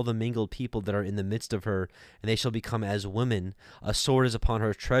upon all the mingled people that are in the midst of her, and they shall become as women. A sword is upon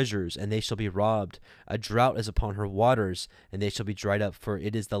her treasures, and they shall be robbed. A drought is upon her waters, and they shall be dried up, for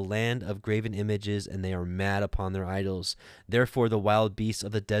it is the land of graven images, and they are mad upon their idols. Therefore the wild beasts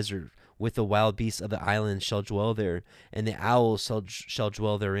of the desert with the wild beasts of the islands shall dwell there, and the owls shall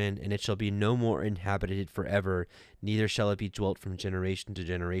dwell therein, and it shall be no more inhabited forever, neither shall it be dwelt from generation to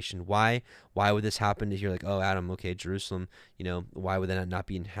generation. Why? Why would this happen? If you're like, oh, Adam, okay, Jerusalem, why would that not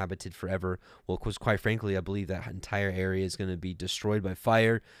be inhabited forever? Well, because quite frankly, I believe that entire area is going to be destroyed by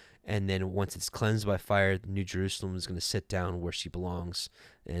fire, and then once it's cleansed by fire, the New Jerusalem is going to sit down where she belongs,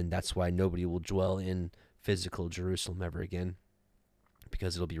 and that's why nobody will dwell in physical Jerusalem ever again,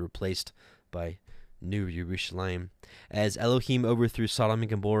 because it'll be replaced by New Jerusalem. As Elohim overthrew Sodom and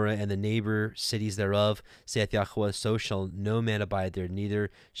Gomorrah and the neighbor cities thereof, saith Yahweh, so shall no man abide there, neither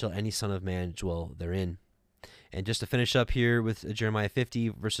shall any son of man dwell therein. And just to finish up here with Jeremiah 50,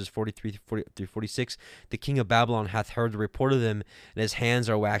 verses 43 through 46, the king of Babylon hath heard the report of them, and his hands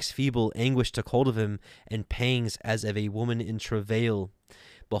are waxed feeble, anguish took hold of him, and pangs as of a woman in travail.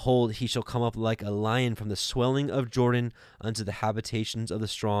 Behold, he shall come up like a lion from the swelling of Jordan unto the habitations of the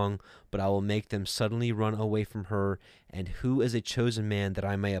strong, but I will make them suddenly run away from her. And who is a chosen man that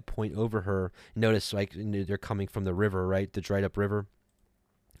I may appoint over her? Notice, like, they're coming from the river, right? The dried up river.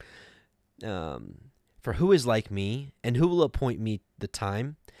 For who is like me, and who will appoint me the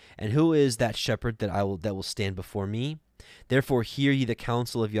time? And who is that shepherd that will stand before me? Therefore hear ye the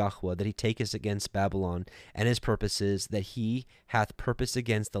counsel of Yahweh, that he taketh against Babylon, and his purposes, that he hath purpose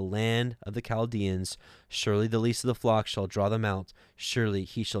against the land of the Chaldeans. Surely the least of the flock shall draw them out. Surely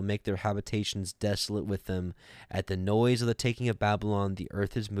he shall make their habitations desolate with them. At the noise of the taking of Babylon, the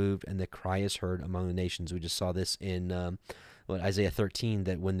earth is moved, and the cry is heard among the nations. We just saw this in Isaiah 13,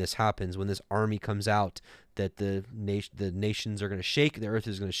 that when this happens, when this army comes out, that the nations are going to shake, the earth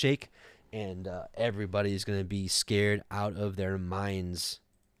is going to shake, and everybody is going to be scared out of their minds.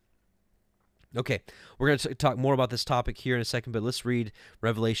 Okay, we're going to talk more about this topic here in a second, but let's read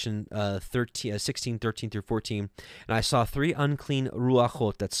Revelation 16, 13 through 14. And I saw 3 unclean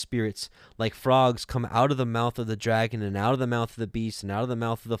ruachot, that's spirits, like frogs, come out of the mouth of the dragon, and out of the mouth of the beast, and out of the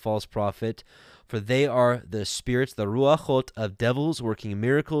mouth of the false prophet. For they are the spirits, the ruachot of devils, working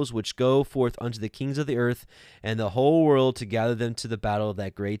miracles, which go forth unto the kings of the earth and the whole world to gather them to the battle of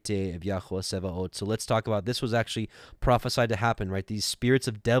that great day of Yahweh Sebaot. So let's talk about this. Was actually prophesied to happen, right? These spirits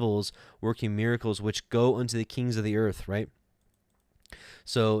of devils working miracles, which go unto the kings of the earth, right?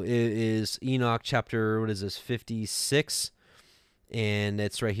 So it is Enoch chapter, 56? And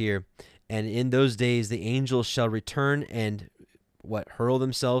it's right here. And in those days the angels shall return and hurl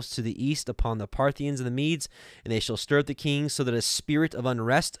themselves to the east upon the Parthians and the Medes, and they shall stir up the kings, so that a spirit of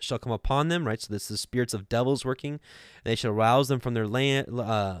unrest shall come upon them, right? So this is the spirits of devils working. And they shall rouse them from their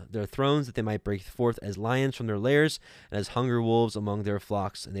thrones, that they might break forth as lions from their lairs, and as hungry wolves among their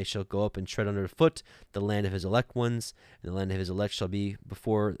flocks. And they shall go up and tread under foot the land of his elect ones, and the land of his elect shall be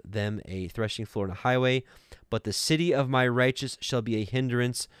before them a threshing floor and a highway. But the city of my righteous shall be a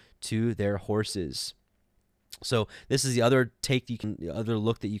hindrance to their horses. So this is the other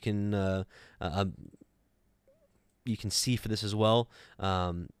look that you can see for this as well,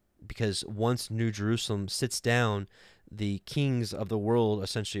 because once New Jerusalem sits down, the kings of the world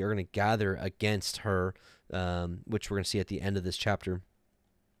essentially are going to gather against her, which we're going to see at the end of this chapter.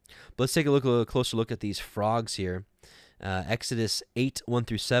 But let's take a closer look at these frogs here. Exodus 8, 1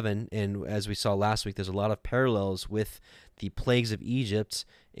 through 7, and as we saw last week, there's a lot of parallels with the plagues of Egypt,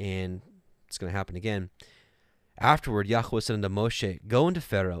 and it's going to happen again. Afterward, Yahweh said unto Moshe, Go unto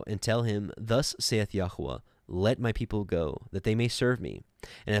Pharaoh, and tell him, Thus saith Yahweh, Let my people go, that they may serve me.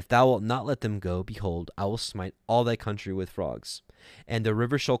 And if thou wilt not let them go, behold, I will smite all thy country with frogs. And the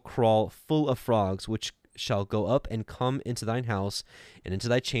river shall crawl full of frogs, which shall go up and come into thine house, and into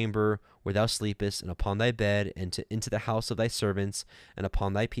thy chamber where thou sleepest, and upon thy bed, and into the house of thy servants, and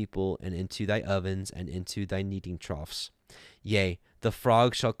upon thy people, and into thy ovens, and into thy kneading troughs. Yea, the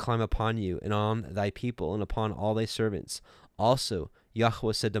frogs shall climb upon you, and on thy people, and upon all thy servants. Also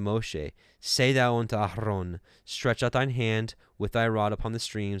Yahweh said to Moshe, Say thou unto Aharon, Stretch out thine hand with thy rod upon the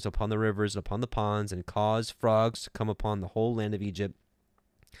streams, upon the rivers, and upon the ponds, and cause frogs to come upon the whole land of Egypt.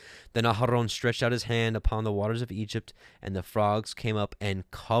 Then Aharon stretched out his hand upon the waters of Egypt, and the frogs came up and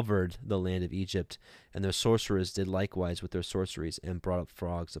covered the land of Egypt. And their sorcerers did likewise with their sorceries, and brought up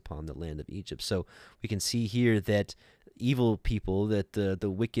frogs upon the land of Egypt. So we can see here that evil people, that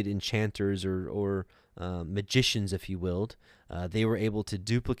the wicked enchanters or magicians, if you will, they were able to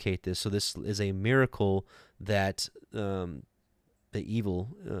duplicate this. So this is a miracle that the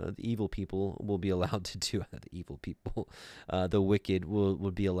evil people will be allowed to do. The evil people, the wicked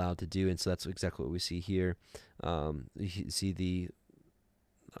would be allowed to do, and so that's exactly what we see here. You see the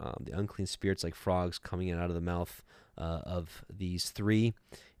unclean spirits like frogs coming out of the mouth of these 3,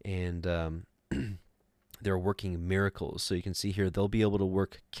 and they're working miracles. So you can see here they'll be able to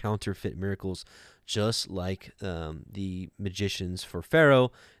work counterfeit miracles, just like the magicians for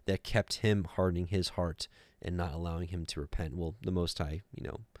Pharaoh that kept him hardening his heart and not allowing him to repent. Well, the Most High,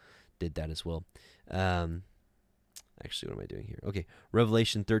 did that as well. Actually, what am I doing here? Okay,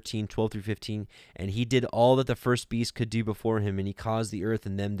 Revelation 13, 12 through 15. And he did all that the first beast could do before him, and he caused the earth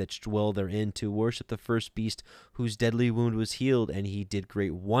and them that dwell therein to worship the first beast, whose deadly wound was healed. And he did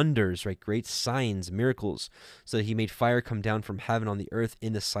great wonders, right? Great signs, miracles, so that he made fire come down from heaven on the earth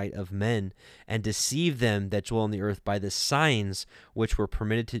in the sight of men, and deceived them that dwell on the earth by the signs which were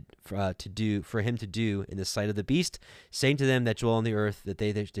permitted for him to do in the sight of the beast, saying to them that dwell on the earth that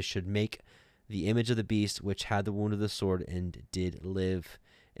they should make the image of the beast which had the wound of the sword and did live.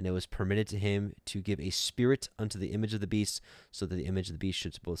 and it was permitted to him to give a spirit unto the image of the beast, so that the image of the beast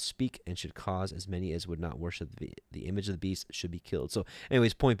should both speak and should cause as many as would not worship the image of the beast should be killed. So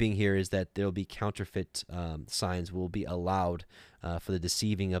anyways, point being here is that there will be counterfeit signs will be allowed for the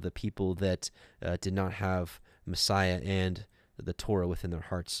deceiving of the people that did not have Messiah and the Torah within their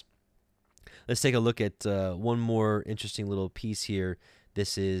hearts. Let's take a look at one more interesting little piece here.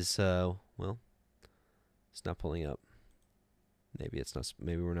 This is, well, it's not pulling up. Maybe it's not.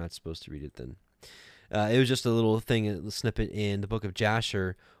 Maybe we're not supposed to read it then. It was just a little thing, a snippet in the book of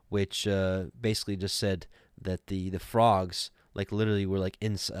Jasher, which basically just said that the frogs, like literally, were like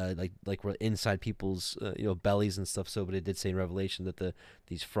were inside people's bellies and stuff. So, but it did say in Revelation that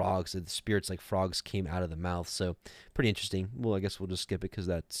these frogs, the spirits like frogs, came out of the mouth. So, pretty interesting. Well, I guess we'll just skip it because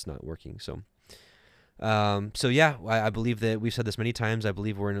that's not working. So. Yeah, I believe that we've said this many times. I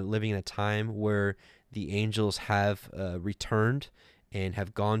believe we're living in a time where the angels have returned and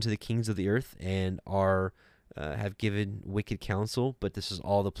have gone to the kings of the earth and are have given wicked counsel, but this is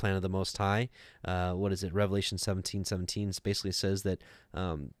all the plan of the Most High. What is it? Revelation 17:17 basically says that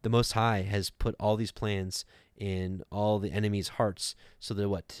the Most High has put all these plans in all the enemies' hearts, so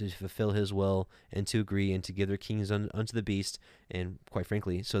that to fulfill His will and to agree and to give their kings unto the beast, and quite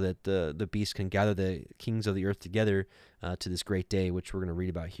frankly, so that the beast can gather the kings of the earth together to this great day, which we're going to read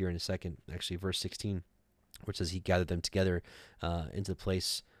about here in a second. Actually, verse 16, which says He gathered them together into the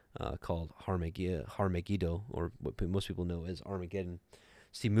place called Har-Megiddo, or what most people know as Armageddon.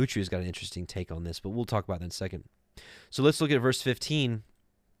 Steve Mutria's got an interesting take on this, but we'll talk about that in a second. So let's look at verse 15.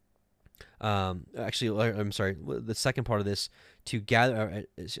 I'm sorry, the second part of this, to gather,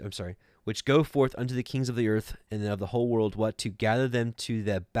 which go forth unto the kings of the earth and of the whole world, to gather them to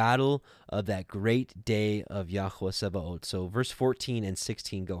the battle of that great day of Yahweh Sebaot. So verse 14 and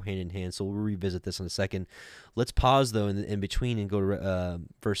 16 go hand in hand, so we'll revisit this in a second. Let's pause, though, in between and go to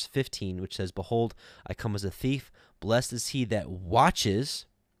verse 15, which says, Behold, I come as a thief. Blessed is he that watches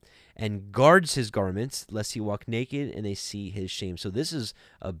and guards his garments, lest he walk naked and they see his shame. So this is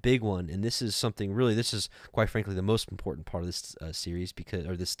a big one, and this is something really, this is quite frankly the most important part of this series,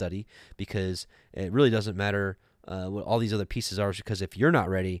 this study, because it really doesn't matter what all these other pieces are, because if you're not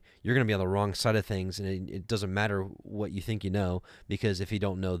ready, you're going to be on the wrong side of things, and it doesn't matter what you think you know, because if you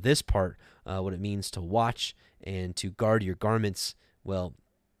don't know this part, what it means to watch and to guard your garments, well,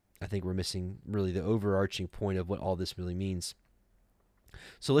 I think we're missing really the overarching point of what all this really means.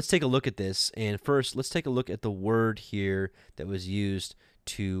 So let's take a look at this, and first let's take a look at the word here that was used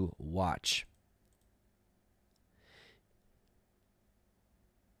to watch.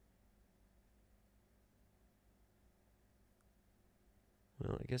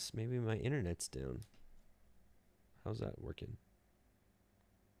 Well, I guess maybe my internet's down. How's that working?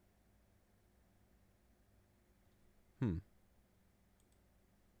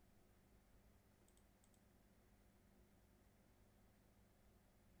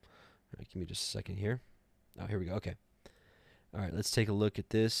 All right, give me just a second here. Oh, here we go. Okay. All right, let's take a look at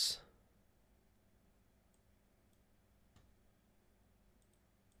this.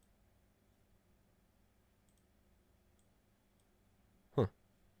 Huh.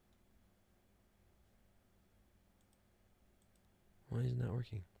 Why is it not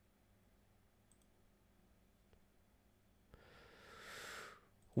working?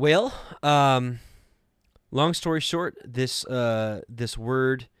 Well, long story short, this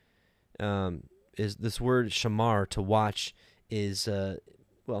word is this word shamar, to watch, is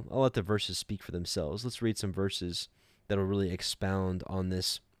well, I'll let the verses speak for themselves. Let's read some verses that'll really expound on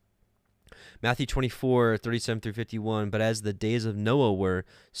this. Matthew 24:37-51. But as the days of Noah were,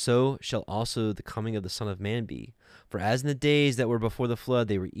 so shall also the coming of the Son of Man be. For as in the days that were before the flood,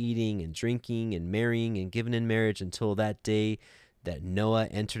 they were eating and drinking and marrying and given in marriage until that day that Noah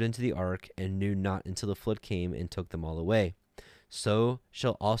entered into the ark, and knew not until the flood came and took them all away. So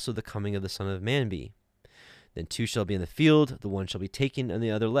shall also the coming of the Son of Man be. Then two shall be in the field, the one shall be taken and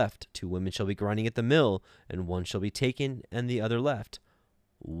the other left. Two women shall be grinding at the mill, and one shall be taken and the other left.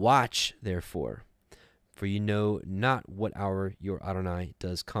 Watch, therefore, for you know not what hour your Adonai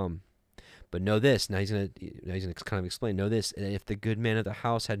does come. But know this, now he's going to kind of explain, know this, if the good man of the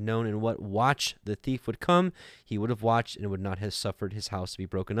house had known in what watch the thief would come, he would have watched and would not have suffered his house to be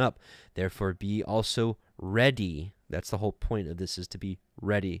broken up. Therefore be also ready. That's the whole point of this, is to be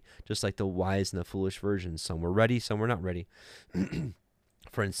ready, just like the wise and the foolish virgins. Some were ready, some were not ready.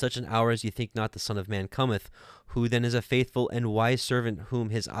 For in such an hour as you think not, the Son of Man cometh. Who then is a faithful and wise servant,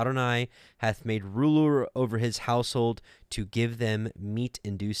 whom his Adonai hath made ruler over his household, to give them meat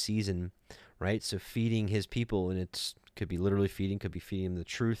in due season? Right? So feeding his people, and it could be literally feeding, could be feeding them the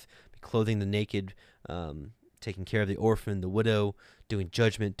truth, clothing the naked, taking care of the orphan, the widow, doing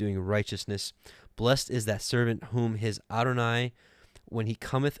judgment, doing righteousness. Blessed is that servant whom his Adonai, when he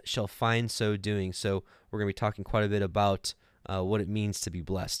cometh, shall find so doing. So we're going to be talking quite a bit about what it means to be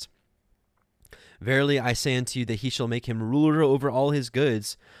blessed. Verily I say unto you that he shall make him ruler over all his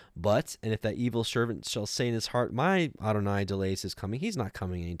goods. But, and if that evil servant shall say in his heart, my Adonai delays his coming, he's not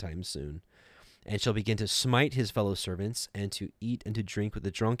coming anytime soon, and shall begin to smite his fellow servants, and to eat and to drink with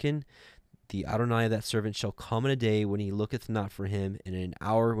the drunken, the Adonai of that servant shall come in a day when he looketh not for him, and in an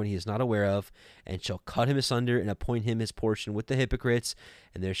hour when he is not aware of, and shall cut him asunder, and appoint him his portion with the hypocrites,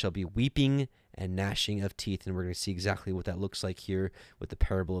 and there shall be weeping and gnashing of teeth. And we're going to see exactly what that looks like here with the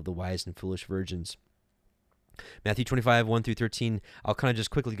parable of the wise and foolish virgins. Matthew 25, 1 through 13. I'll kind of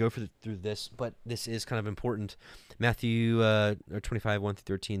just quickly go through this, but this is kind of important. Matthew 25, 1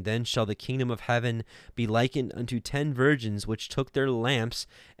 through 13. Then shall the kingdom of heaven be likened unto 10 virgins, which took their lamps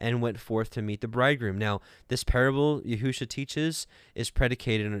and went forth to meet the bridegroom. Now, this parable Yahusha teaches is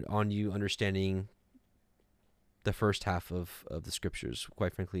predicated on you understanding the first half of the scriptures,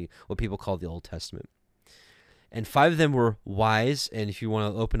 quite frankly, what people call the Old Testament. And 5 of them were wise, and if you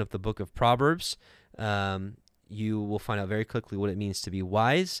want to open up the book of Proverbs, you will find out very quickly what it means to be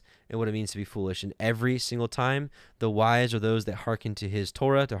wise and what it means to be foolish. And every single time, the wise are those that hearken to his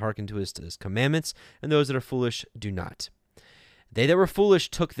Torah, to hearken to his commandments, and those that are foolish do not. They that were foolish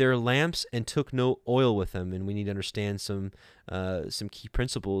took their lamps and took no oil with them. And we need to understand some key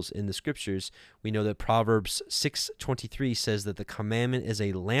principles in the scriptures. We know that Proverbs 6:23 says that the commandment is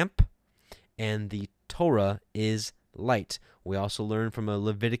a lamp and the Torah is light. We also learn from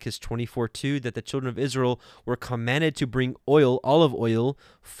Leviticus 24:2 that the children of Israel were commanded to bring oil, olive oil,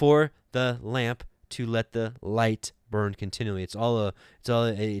 for the lamp to let the light burn continually. It's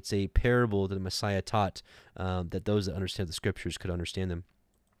a parable that the Messiah taught, that those that understand the scriptures could understand them.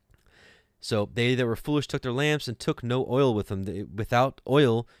 So they that were foolish took their lamps and took no oil with them. Without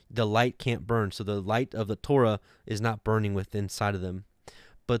oil, the light can't burn. So the light of the Torah is not burning within inside of them.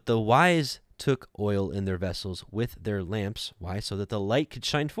 But the wise took oil in their vessels with their lamps. Why? So that the light could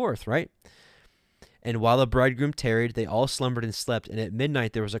shine forth, right? And while the bridegroom tarried, they all slumbered and slept. And at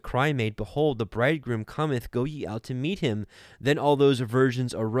midnight there was a cry made, Behold, the bridegroom cometh, go ye out to meet him. Then all those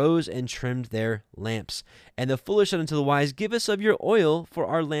virgins arose and trimmed their lamps. And the foolish said unto the wise, Give us of your oil, for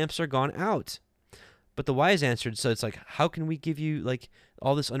our lamps are gone out. But the wise answered, so it's like, how can we give you like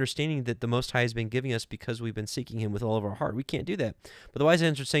all this understanding that the Most High has been giving us because we've been seeking him with all of our heart? We can't do that. But the wise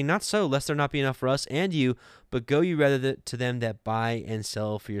answered, saying, Not so, lest there not be enough for us and you, but go you rather to them that buy and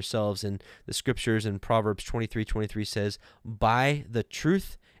sell for yourselves. And the scriptures in Proverbs 23:23 says, Buy the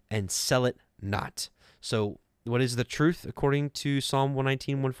truth and sell it not. So what is the truth according to Psalm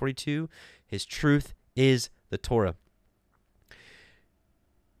 119, 142? His truth is the Torah.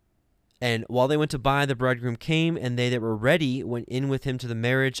 And while they went to buy, the bridegroom came, and they that were ready went in with him to the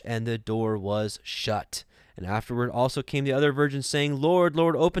marriage, and the door was shut. And afterward also came the other virgins, saying, Lord,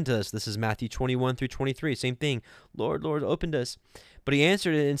 Lord, open to us. This is Matthew 21 through 23. Same thing. Lord, Lord, open to us. But he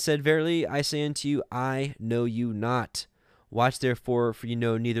answered and said, Verily I say unto you, I know you not. Watch therefore, for you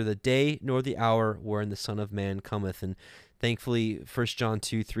know neither the day nor the hour wherein the Son of Man cometh. And thankfully, 1 John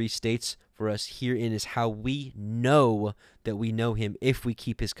 2:3 states for us herein is how we know that we know him if we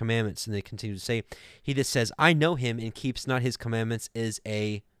keep his commandments. And they continue to say, He that says, I know him and keeps not his commandments is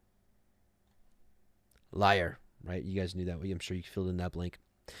a liar. Right? You guys knew that. I'm sure you filled in that blank.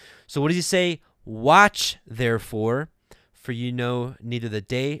 So what does he say? Watch therefore, for you know neither the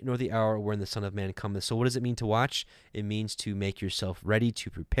day nor the hour wherein the Son of Man cometh. So what does it mean to watch? It means to make yourself ready,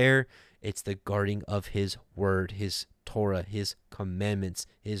 to prepare. It's the guarding of his word, his Torah, his commandments,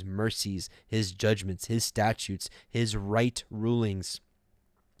 his mercies, his judgments, his statutes, his right rulings.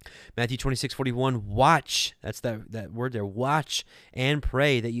 Matthew 26:41, watch, that's that word there, watch and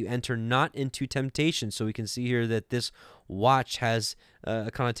pray that you enter not into temptation. So we can see here that this watch has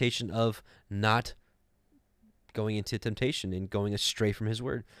a connotation of not going into temptation and going astray from his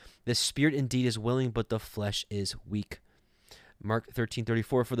word. The spirit indeed is willing, but the flesh is weak. Mark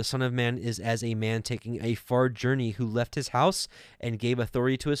 13:34, for the Son of Man is as a man taking a far journey, who left his house and gave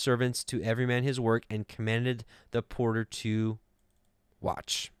authority to his servants, to every man his work, and commanded the porter to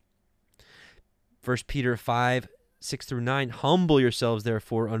watch. 1 Peter 5:6-9, humble yourselves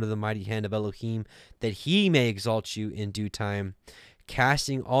therefore under the mighty hand of Elohim, that he may exalt you in due time,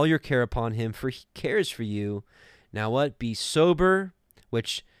 casting all your care upon him, for he cares for you. Now what? Be sober,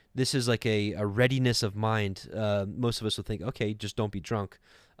 which this is like a readiness of mind. Most of us will think, okay, just don't be drunk.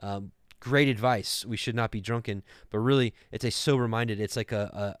 Great advice. We should not be drunken. But really, it's a sober-minded. It's like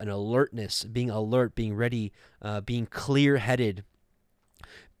an alertness, being alert, being ready, being clear-headed.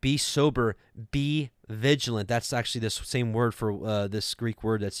 Be sober. Be vigilant. That's actually this same word for this Greek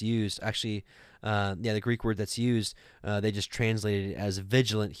word that's used. Actually, the Greek word that's used, they just translated it as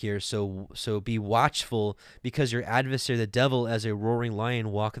vigilant here. So be watchful, because your adversary, the devil, as a roaring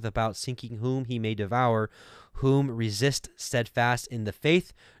lion, walketh about, seeking whom he may devour. Whom resist steadfast in the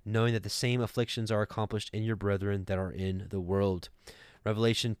faith, knowing that the same afflictions are accomplished in your brethren that are in the world.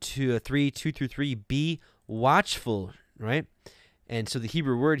 Revelation 2:3, be watchful, right? And so the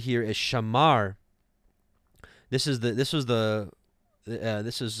Hebrew word here is shamar. This is one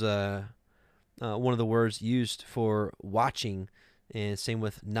of the words used for watching, and same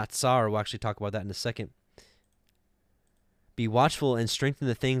with natsar. We'll actually talk about that in a second. Be watchful and strengthen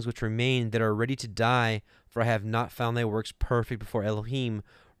the things which remain that are ready to die, for I have not found thy works perfect before Elohim.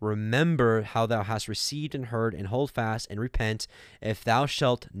 Remember how thou hast received and heard, and hold fast and repent. If thou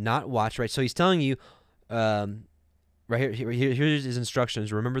shalt not watch, right? So he's telling you, right here's his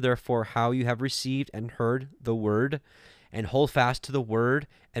instructions. Remember therefore how you have received and heard the word, and hold fast to the word,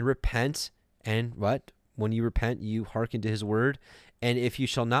 and repent. And what? When you repent, you hearken to his word. And if you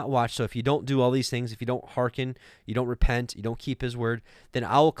shall not watch, so if you don't do all these things, if you don't hearken, you don't repent, you don't keep his word, then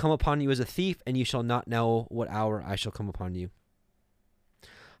I will come upon you as a thief, and you shall not know what hour I shall come upon you.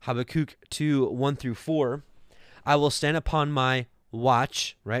 Habakkuk 2:1-4, I will stand upon my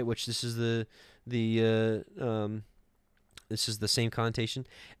watch, right? Which this is this is the same connotation,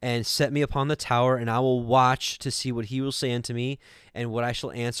 and set me upon the tower, and I will watch to see what he will say unto me, and what I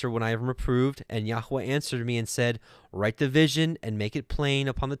shall answer when I am reproved. And Yahweh answered me and said, write the vision, and make it plain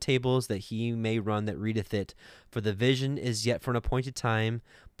upon the tables, that he may run that readeth it. For the vision is yet for an appointed time,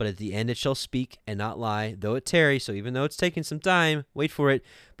 but at the end it shall speak and not lie, though it tarry. So even though it's taking some time, wait for it,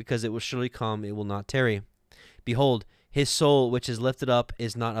 because it will surely come, it will not tarry. Behold, his soul which is lifted up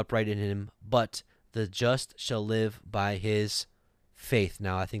is not upright in him, but the just shall live by his faith.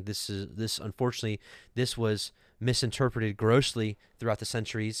 Now, I think this unfortunately, this was misinterpreted grossly throughout the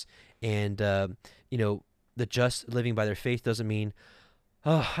centuries. And, the just living by their faith doesn't mean,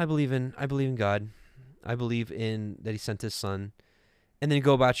 oh, I believe in God. I believe in that he sent his son, and then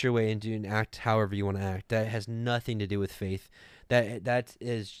go about your way and do and act however you want to act. That has nothing to do with faith.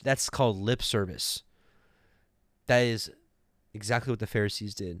 That's called lip service. That is exactly what the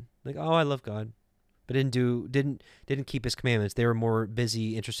Pharisees did. Like, oh, I love God, but didn't keep his commandments. They were more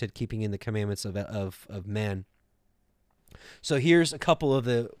busy, interested keeping in the commandments of man. So here's a couple of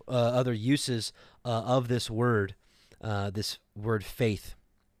the other uses of this word faith.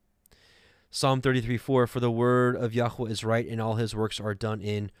 Psalm 33:4, for the word of Yahweh is right, and all his works are done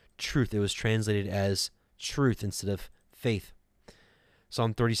in truth. It was translated as truth instead of faith.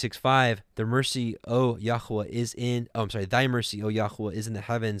 Psalm 36:5, the mercy, O Yahweh, thy mercy, O Yahweh, is in the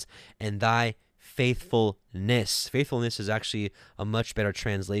heavens, and thy faithfulness. Faithfulness is actually a much better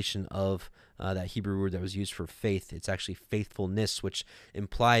translation of that Hebrew word that was used for faith. It's actually faithfulness, which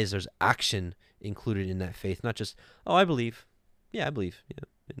implies there's action included in that faith, not just, oh, I believe. Yeah, I believe. Yeah,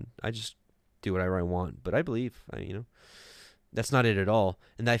 and I just do whatever I want, but I believe. That's not it at all.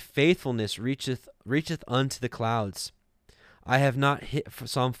 And thy faithfulness reacheth unto the clouds. I have not hid,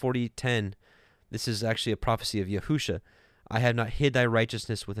 Psalm 40:10. This is actually a prophecy of Yahusha. I have not hid thy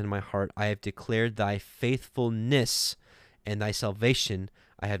righteousness within my heart. I have declared thy faithfulness and thy salvation.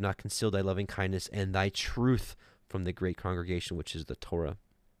 I have not concealed thy loving kindness and thy truth from the great congregation, which is the Torah.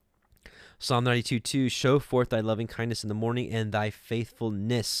 Psalm 92:2, show forth thy loving kindness in the morning and thy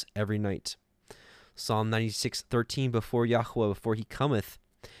faithfulness every night. Psalm 96:13, before Yahweh, before he cometh,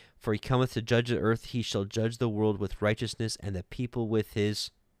 for he cometh to judge the earth, he shall judge the world with righteousness and the people with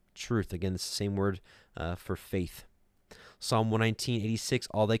his truth. Again, it's the same word for faith. Psalm 119:86,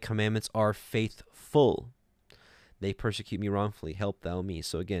 all thy commandments are faithful. They persecute me wrongfully, help thou me.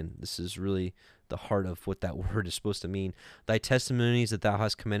 So again, this is really the heart of what that word is supposed to mean. Thy testimonies that thou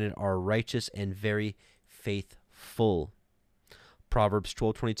hast commanded are righteous and very faithful. Proverbs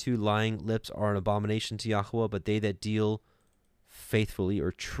 12:22, lying lips are an abomination to Yahweh, but they that deal faithfully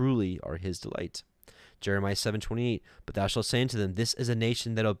or truly are his delight. Jeremiah 7:28, but thou shalt say unto them, this is a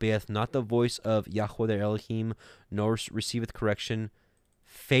nation that obeyeth not the voice of Yahweh their Elohim, nor receiveth correction.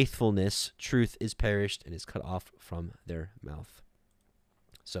 Faithfulness, truth is perished and is cut off from their mouth.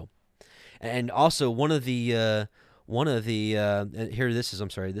 So, and also one of the this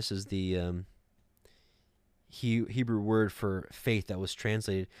is the Hebrew word for faith that was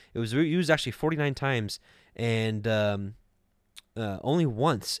translated. It was used actually 49 times, and only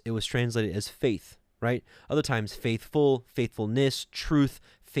once it was translated as faith, right? Other times, faithful, faithfulness, truth,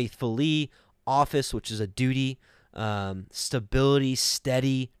 faithfully, office, which is a duty, stability,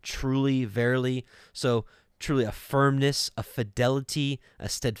 steady, truly, verily. So truly a firmness, a fidelity, a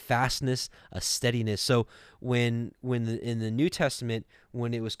steadfastness, a steadiness. So in the New Testament,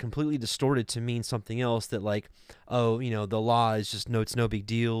 when it was completely distorted to mean something else, that like, oh, the law is just it's no big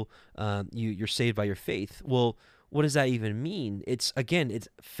deal. You're saved by your faith. Well, what does that even mean? It's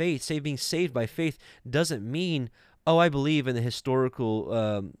faith. Being saved by faith doesn't mean, oh, I believe in the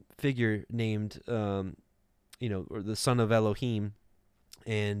historical figure named or the son of Elohim,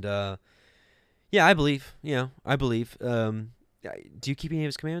 and yeah, I believe. I believe. Do you keep any of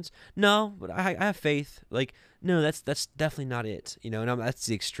his commandments? No, but I have faith. Like, no, that's definitely not it. And that's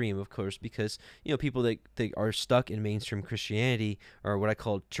the extreme, of course, because people that are stuck in mainstream Christianity, or what I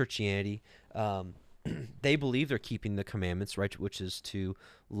call churchianity, they believe they're keeping the commandments, right, which is to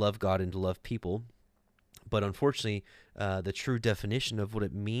love God and to love people. But unfortunately, the true definition of what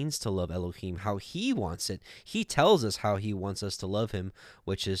it means to love Elohim, how he wants it, he tells us how he wants us to love him,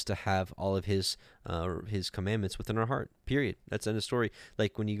 which is to have all of his commandments within our heart, period. That's the end of story.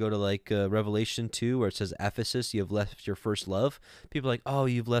 Like when you go to Revelation 2, where it says, Ephesus, you have left your first love. People are like, oh,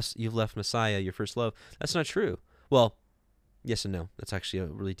 you've left Messiah, your first love. That's not true. Well, yes and no. That's actually a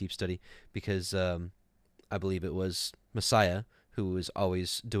really deep study, because I believe it was Messiah who was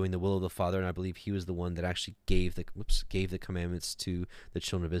always doing the will of the Father, and I believe he was the one that actually gave the commandments to the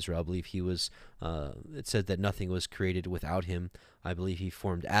children of Israel. I believe he was. It said that nothing was created without him. I believe he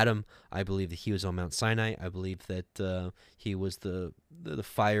formed Adam. I believe that he was on Mount Sinai. I believe that he was the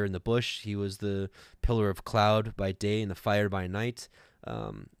fire in the bush. He was the pillar of cloud by day and the fire by night.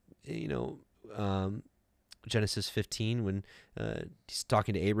 Genesis 15, when he's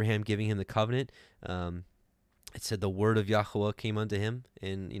talking to Abraham, giving him the covenant. It said the word of Yahweh came unto him,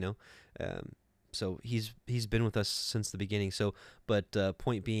 and so he's been with us since the beginning. So, but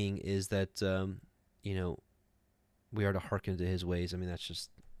point being is that we are to hearken to his ways. I mean, that's just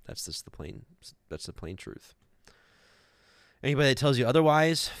the plain truth. Anybody that tells you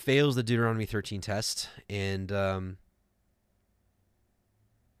otherwise fails the Deuteronomy 13 test, and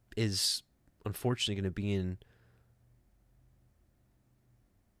is unfortunately going to be in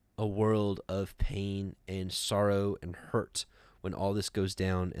a world of pain and sorrow and hurt when all this goes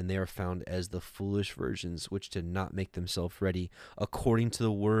down, and they are found as the foolish virgins which did not make themselves ready according to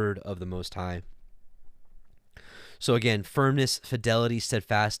the word of the Most High. So again, firmness, fidelity,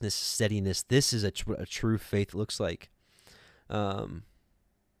 steadfastness, steadiness. This is a true faith looks like.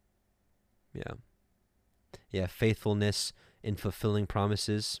 Faithfulness in fulfilling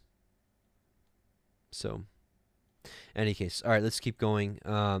promises. So, in any case, all right, let's keep going.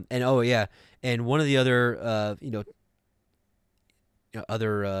 And one of the other,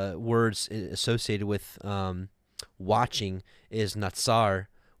 other words associated with watching is natsar,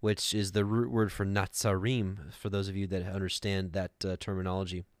 which is the root word for natsarim, for those of you that understand that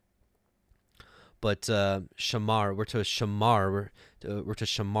terminology. But shamar, we're to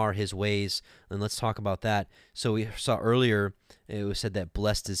shamar his ways, and let's talk about that. So we saw earlier, it was said that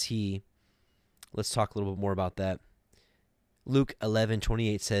blessed is he. Let's talk a little bit more about that. Luke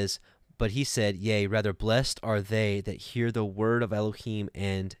 11:28 says, but he said, yea, rather blessed are they that hear the word of Elohim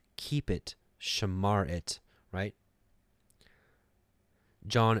and keep it, shamar it, right?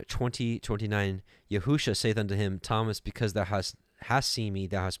 John 20:29, Yahusha saith unto him, Thomas, because thou hast seen me,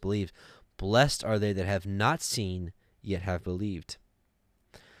 thou hast believed. Blessed are they that have not seen, yet have believed.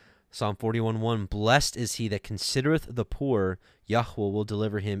 Psalm 41:1, blessed is he that considereth the poor, Yahweh will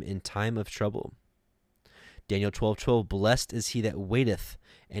deliver him in time of trouble. Daniel 12:12, blessed is he that waiteth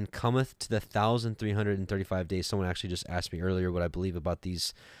and cometh to the 1,335 days. Someone actually just asked me earlier what I believe about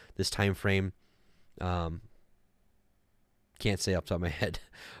this time frame. Can't say off the top of my head,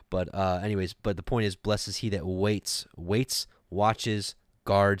 but anyways. But the point is, blessed is he that waits, watches,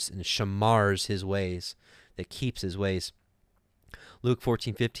 guards, and shamars his ways, that keeps his ways. Luke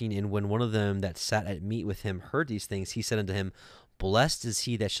 14:15, and when one of them that sat at meat with him heard these things, he said unto him, blessed is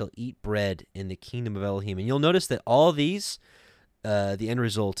he that shall eat bread in the kingdom of Elohim. And you'll notice that all these, the end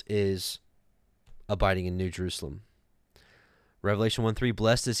result is abiding in New Jerusalem. Revelation 1:3,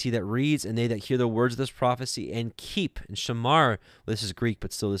 blessed is he that reads, and they that hear the words of this prophecy and keep. And shamar, well, this is Greek,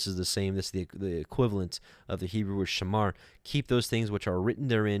 but still this is the same. This is the equivalent of the Hebrew word shamar. Keep those things which are written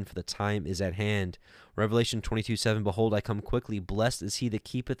therein, for the time is at hand. Revelation 22:7, behold, I come quickly. Blessed is he that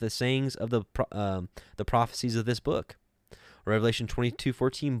keepeth the sayings of the prophecies of this book. Revelation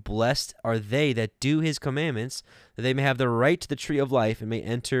 22:14, blessed are they that do his commandments, that they may have the right to the tree of life and may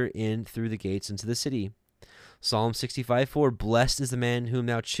enter in through the gates into the city. Psalm 65:4, blessed is the man whom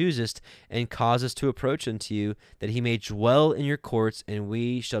thou choosest and causest to approach unto you, that he may dwell in your courts, and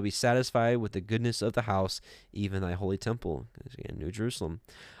we shall be satisfied with the goodness of the house, even thy holy temple. Again, New Jerusalem.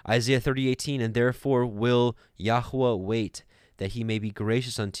 Isaiah 30:18, and therefore will Yahweh wait, that he may be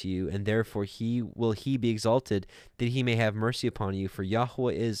gracious unto you, and therefore he be exalted, that he may have mercy upon you. For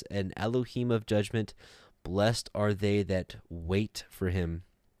Yahweh is an Elohim of judgment. Blessed are they that wait for him.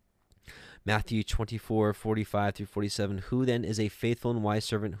 Matthew 24:45-47, who then is a faithful and wise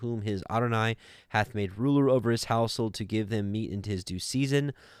servant, whom his Adonai hath made ruler over his household, to give them meat into his due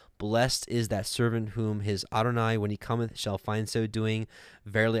season? Blessed is that servant whom his Adonai, when he cometh, shall find so doing.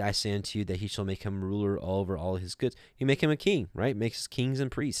 Verily I say unto you, that he shall make him ruler over all his goods. You make him a king, right? Makes kings and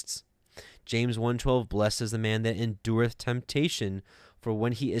priests. James 1:12, blessed is the man that endureth temptation, for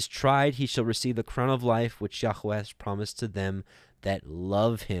when he is tried, he shall receive the crown of life, which Yahweh has promised to them that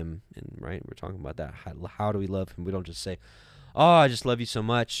love him. And right, we're talking about that. How do we love him? We don't just say, oh, I just love you so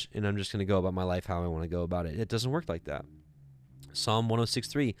much, and I'm just going to go about my life how I want to go about it. It doesn't work like that. Psalm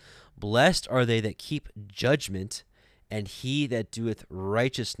 106:3, blessed are they that keep judgment, and he that doeth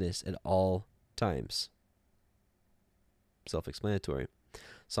righteousness at all times. Self-explanatory.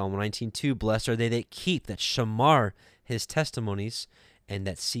 Psalm 119:2, blessed are they that keep, that shamar, his testimonies, and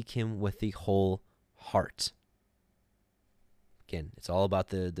that seek him with the whole heart. Again, it's all about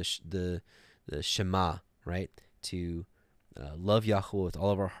the Shema, right? To love Yahweh with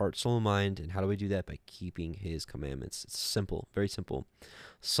all of our heart, soul, and mind. And how do we do that? By keeping his commandments. It's simple, very simple.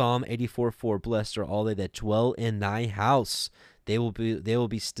 Psalm 84:4, blessed are all they that dwell in thy house. They will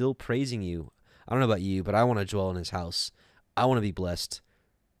be still praising you. I don't know about you, but I want to dwell in his house. I want to be blessed.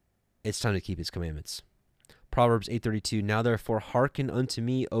 It's time to keep his commandments. Proverbs 8:32, now therefore hearken unto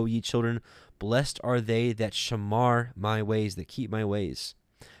me, O ye children. Blessed are they that shamar my ways, that keep my ways.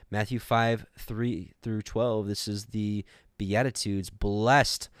 Matthew 5:3-12, this is the Beatitudes.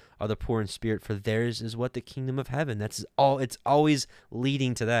 Blessed are the poor in spirit, for theirs is what the kingdom of heaven. That's all. It's always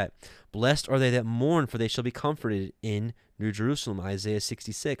leading to that. Blessed are they that mourn, for they shall be comforted in New Jerusalem. Isaiah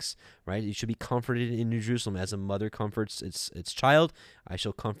 66, right? You should be comforted in New Jerusalem. As a mother comforts its child, I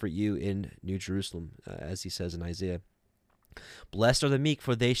shall comfort you in New Jerusalem, as he says in Isaiah. Blessed are the meek,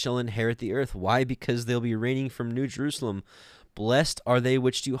 for they shall inherit the earth. Why? Because they'll be reigning from New Jerusalem. Blessed are they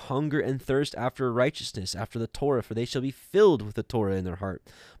which do hunger and thirst after righteousness, after the Torah, for they shall be filled with the Torah in their heart.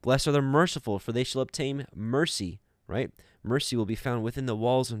 Blessed are the merciful, for they shall obtain mercy, right? Mercy will be found within the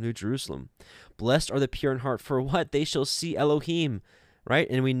walls of New Jerusalem. Blessed are the pure in heart, for what? They shall see Elohim, right?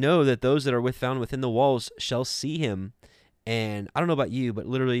 And we know that those that are found within the walls shall see him. And I don't know about you, but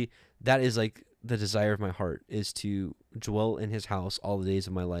literally that is like the desire of my heart, is to dwell in his house all the days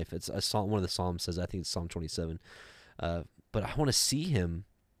of my life. It's a psalm. One of the Psalms says, I think it's Psalm 27. But I want to see him.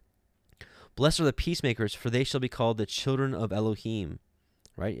 Blessed are the peacemakers, for they shall be called the children of Elohim.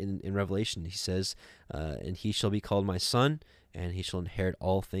 Right? In Revelation, he says, and he shall be called my son, and he shall inherit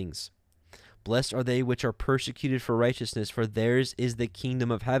all things. Blessed are they which are persecuted for righteousness, for theirs is the kingdom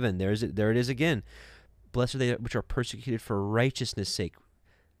of heaven. There it is again. Blessed are they which are persecuted for righteousness' sake.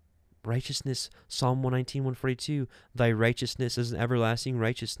 Righteousness, Psalm 119, 142, thy righteousness is an everlasting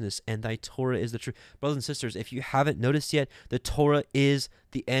righteousness, and thy Torah is the truth. Brothers and sisters, if you haven't noticed yet, the Torah is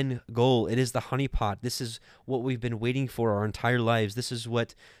the end goal. It is the honeypot. This is what we've been waiting for our entire lives. This is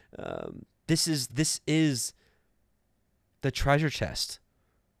what, this is the treasure chest,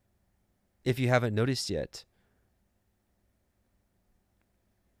 if you haven't noticed yet.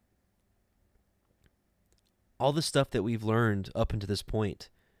 All the stuff that we've learned up until this point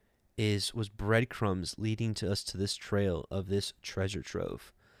was breadcrumbs leading to us to this trail of this treasure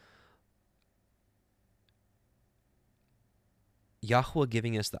trove. Yahweh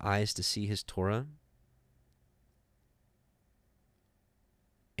giving us the eyes to see his Torah,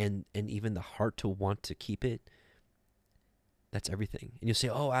 and even the heart to want to keep it. That's everything. And you'll say,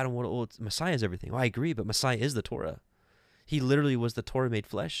 oh, Adam, Messiah is everything. Well, I agree, but Messiah is the Torah. He literally was the Torah made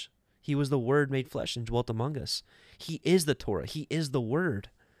flesh. He was the Word made flesh and dwelt among us. He is the Torah. He is the Word.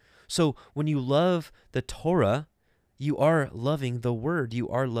 So when you love the Torah, you are loving the Word. You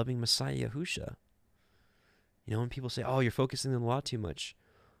are loving Messiah Yahusha. You know, when people say, oh, you're focusing on the law too much,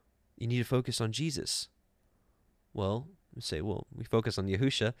 you need to focus on Jesus. Well, we say, well, we focus on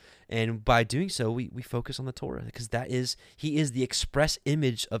Yahusha, and by doing so, we focus on the Torah, because he is the express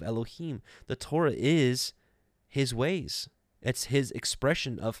image of Elohim. The Torah is his ways. It's his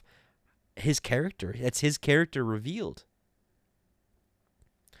expression of his character. It's his character revealed.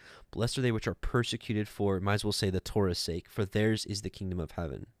 Blessed are they which are persecuted for, might as well say, the Torah's sake, for theirs is the kingdom of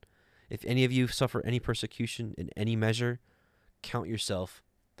heaven. If any of you suffer any persecution in any measure, count yourself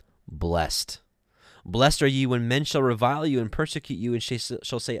blessed. Blessed are you when men shall revile you and persecute you, and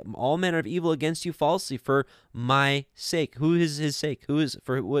shall say all manner of evil against you falsely for my sake. Who is his sake? Who is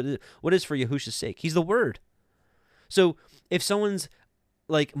for what is for Yahushua's sake? He's the Word. So if someone's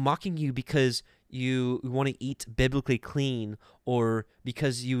like mocking you because you want to eat biblically clean, or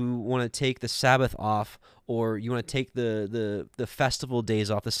because you want to take the Sabbath off, or you want to take the festival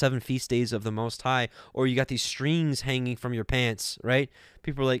days off, the 7 feast days of the Most High, or you got these strings hanging from your pants, right?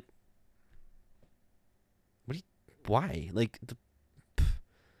 People are like, why? Like,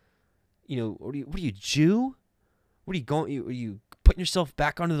 what are you, Jew? What are you going? Are you putting yourself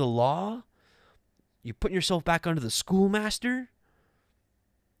back under the law? You putting yourself back under the schoolmaster?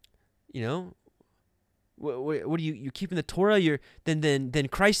 What are you? You're keeping the Torah. Then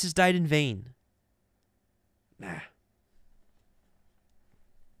Christ has died in vain. Nah,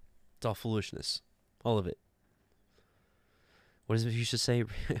 it's all foolishness, all of it. What is it you should say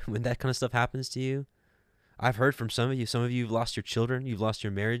when that kind of stuff happens to you? I've heard from some of you. Some of you have lost your children. You've lost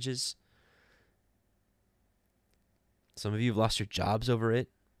your marriages. Some of you have lost your jobs over it.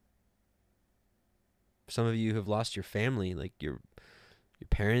 Some of you have lost your family, like your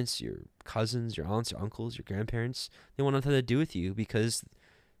parents, your cousins, your aunts, your uncles, your grandparents. They want nothing to do with you because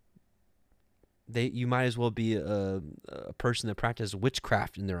you might as well be a person that practices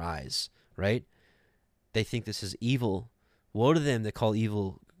witchcraft in their eyes, right? They think this is evil. Woe to them that call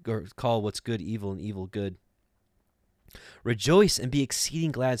evil, or call what's good evil and evil good. Rejoice and be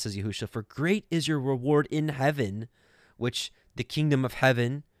exceeding glad, says Yahushua, for great is your reward in heaven, which the kingdom of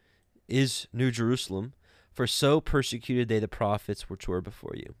heaven is New Jerusalem, for so persecuted they the prophets which were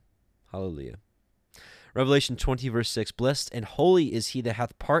before you. Hallelujah. Revelation 20, verse 6, blessed and holy is he that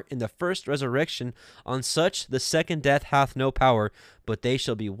hath part in the first resurrection. On such the second death hath no power, but they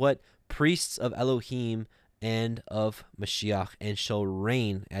shall be what? Priests of Elohim and of Mashiach, and shall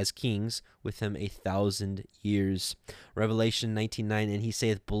reign as kings with him 1,000 years. Revelation 19:9, and he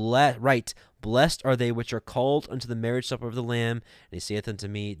saith, blessed are they which are called unto the marriage supper of the Lamb. And he saith unto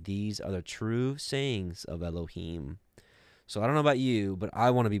me, these are the true sayings of Elohim. So I don't know about you, but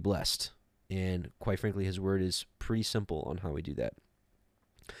I want to be blessed. And quite frankly, his word is pretty simple on how we do that.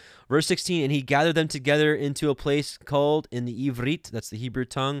 Verse 16, and he gathered them together into a place called in the Ivrit, that's the Hebrew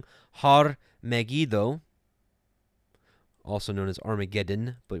tongue, Har Megiddo, also known as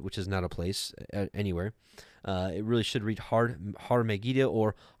Armageddon, but which is not a place anywhere. It really should read Har Megiddo,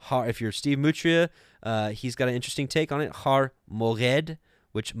 or Har. If you're Steve Mutria, he's got an interesting take on it. Har Moed,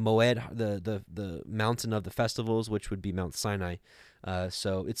 which Moed, the mountain of the festivals, which would be Mount Sinai.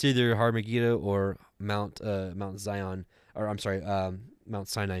 So it's either Har Megiddo or Mount Zion, or I'm sorry, Mount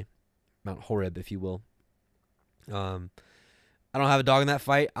Sinai, Mount Horeb, if you will. I don't have a dog in that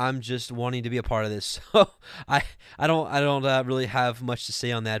fight. I'm just wanting to be a part of this. So I don't really have much to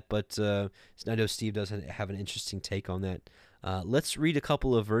say on that, but I know Steve does have an interesting take on that. Let's read a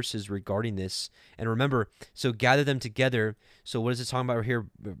couple of verses regarding this. And remember, so gather them together. So what is it talking about here?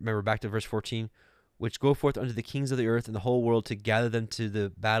 Remember, back to verse 14, which go forth unto the kings of the earth and the whole world to gather them to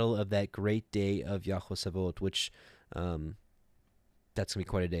the battle of that great day of Yahweh Sabaoth, which that's going to be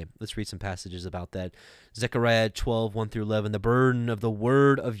quite a day. Let's read some passages about that. Zechariah 12, 1 through 11. The burden of the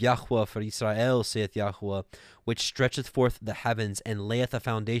word of Yahweh for Israel, saith Yahweh, which stretcheth forth the heavens, and layeth a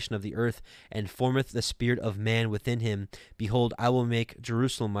foundation of the earth, and formeth the spirit of man within him. Behold, I will make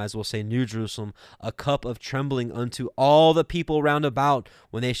Jerusalem, might as well say New Jerusalem, a cup of trembling unto all the people round about,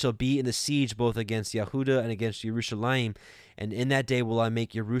 when they shall be in the siege both against Yehuda and against Jerusalem. And in that day will I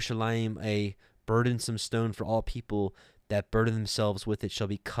make Jerusalem a burdensome stone for all people that burden themselves with it shall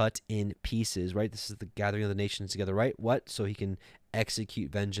be cut in pieces, right? This is the gathering of the nations together, right? What? So he can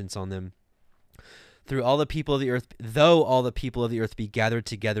execute vengeance on them. Through all the people of the earth, though all the people of the earth be gathered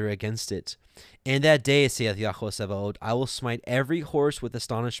together against it. In that day, saith Yahweh Sabaoth, I will smite every horse with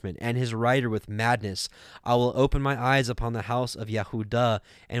astonishment, and his rider with madness. I will open my eyes upon the house of Yehudah,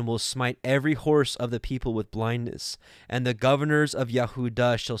 and will smite every horse of the people with blindness. And the governors of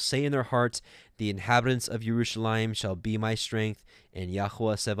Yehudah shall say in their hearts, the inhabitants of Jerusalem shall be my strength, and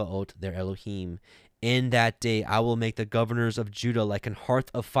Yahweh Sabaoth their Elohim. In that day I will make the governors of Judah like an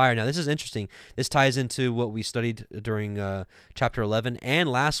hearth of fire. Now this is interesting. This ties into what we studied during chapter 11 and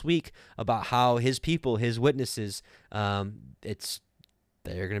last week about how his people, his witnesses, they're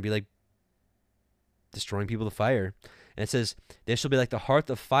going to be like destroying people with fire. And it says, they shall be like the hearth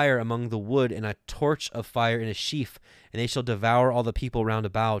of fire among the wood, and a torch of fire in a sheaf, and they shall devour all the people round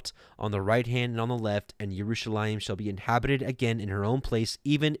about, on the right hand and on the left, and Jerusalem shall be inhabited again in her own place,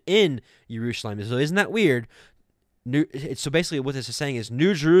 even in Jerusalem. So isn't that weird? So basically what this is saying is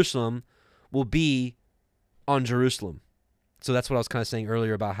New Jerusalem will be on Jerusalem. So that's what I was kind of saying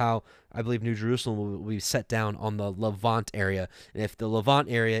earlier about how I believe New Jerusalem will be set down on the Levant area. And if the Levant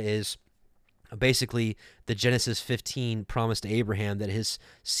area is basically the Genesis 15 promise to Abraham that his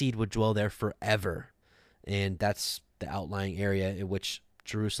seed would dwell there forever. And that's the outlying area in which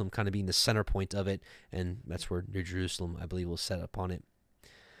Jerusalem kind of being the center point of it. And that's where New Jerusalem, I believe, will set upon it.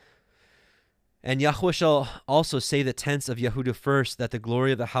 And Yahweh shall also save the tents of Yehuda first, that the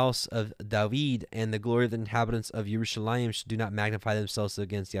glory of the house of David and the glory of the inhabitants of Jerusalem do not magnify themselves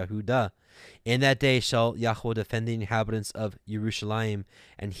against Yehuda. In that day shall Yahweh defend the inhabitants of Jerusalem,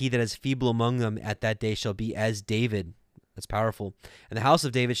 and he that is feeble among them at that day shall be as David. That's powerful. And the house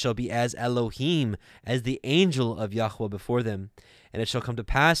of David shall be as Elohim, as the angel of Yahweh before them. And it shall come to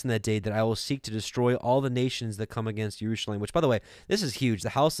pass in that day that I will seek to destroy all the nations that come against Jerusalem. Which, by the way, this is huge. The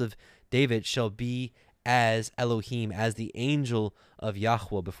house of David shall be as Elohim, as the angel of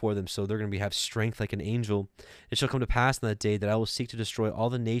Yahweh before them. So they're going to have strength like an angel. It shall come to pass in that day that I will seek to destroy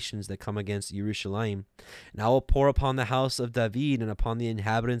all the nations that come against Jerusalem. And I will pour upon the house of David and upon the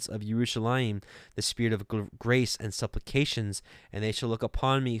inhabitants of Jerusalem the spirit of grace and supplications. And they shall look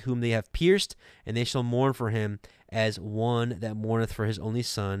upon me whom they have pierced, and they shall mourn for him as one that mourneth for his only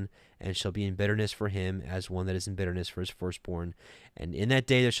son, and shall be in bitterness for him as one that is in bitterness for his firstborn. And in that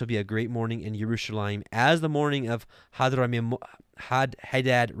day there shall be a great mourning in Jerusalem, as the mourning of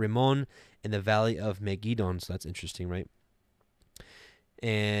Hadad Rimmon in the valley of Megiddon. So that's interesting, right?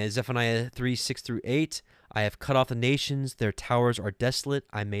 And Zephaniah 3:6-8. I have cut off the nations, their towers are desolate.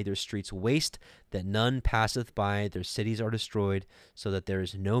 I made their streets waste, that none passeth by. Their cities are destroyed, so that there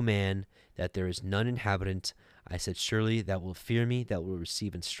is no man, that there is none inhabitant. I said, surely that will fear me, that will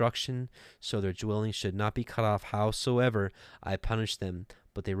receive instruction, so their dwelling should not be cut off. Howsoever I punished them,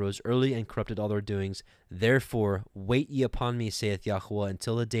 but they rose early and corrupted all their doings. Therefore wait ye upon me, saith Yahweh,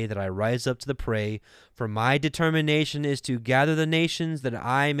 until the day that I rise up to the prey. For my determination is to gather the nations, that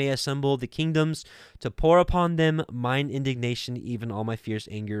I may assemble the kingdoms, to pour upon them mine indignation, even all my fierce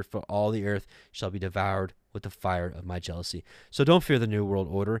anger, for all the earth shall be devoured with the fire of my jealousy. So don't fear the New World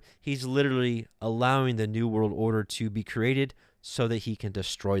Order. He's literally allowing the New World Order to be created so that he can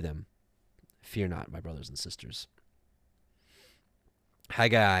destroy them. Fear not, my brothers and sisters.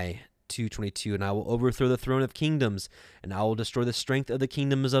 Haggai 2:22, and I will overthrow the throne of kingdoms, and I will destroy the strength of the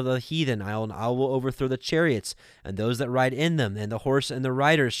kingdoms of the heathen. I will overthrow the chariots, and those that ride in them, and the horse and the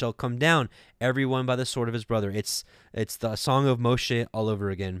riders shall come down, every one by the sword of his brother. It's the song of Moshe all over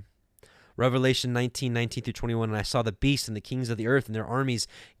again. Revelation 19:19-21, and I saw the beast and the kings of the earth and their armies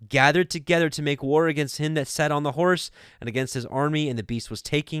gathered together to make war against him that sat on the horse and against his army, and the beast was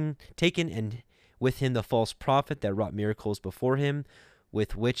taken, and with him the false prophet that wrought miracles before him,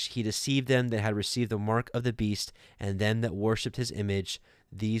 with which he deceived them that had received the mark of the beast, and them that worshipped his image.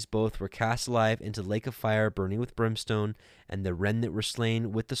 These both were cast alive into the lake of fire, burning with brimstone, and the remnant were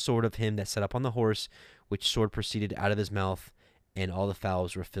slain with the sword of him that sat upon the horse, which sword proceeded out of his mouth, and all the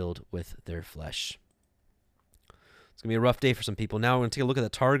fowls were filled with their flesh. It's going to be a rough day for some people. Now we're going to take a look at the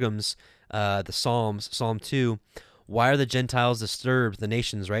Targums, the Psalms, Psalm 2. Why are the Gentiles disturbed, the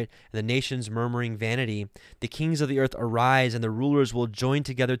nations, right? And the nations murmuring vanity. The kings of the earth arise, and the rulers will join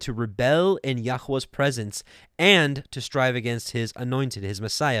together to rebel in Yahweh's presence and to strive against his anointed, his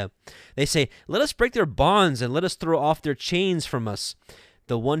Messiah. They say, let us break their bonds and let us throw off their chains from us.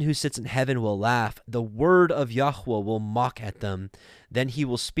 The one who sits in heaven will laugh. The word of Yahweh will mock at them. Then he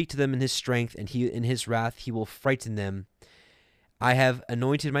will speak to them in his strength, and in his wrath he will frighten them. I have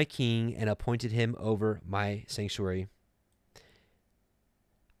anointed my king and appointed him over my sanctuary.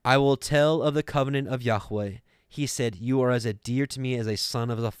 I will tell of the covenant of Yahweh. He said, you are as a dear to me as a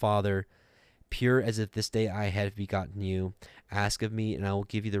son of the father, pure as if this day I had begotten you. Ask of me, and I will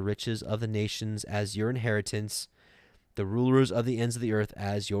give you the riches of the nations as your inheritance, the rulers of the ends of the earth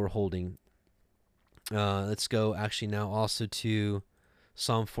as your holding. Let's go actually now also to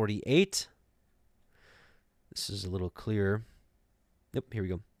Psalm 48. This is a little clearer. Yep, here we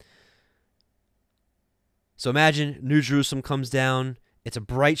go. So imagine New Jerusalem comes down. It's a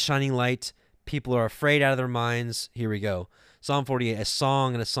bright, shining light. People are afraid out of their minds. Here we go. Psalm 48, a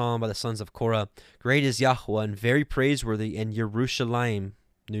song and a psalm by the sons of Korah. Great is Yahweh and very praiseworthy in Jerusalem,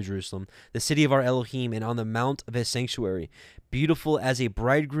 New Jerusalem, the city of our Elohim, and on the mount of his sanctuary. Beautiful as a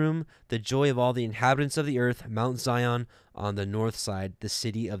bridegroom, the joy of all the inhabitants of the earth, Mount Zion on the north side, the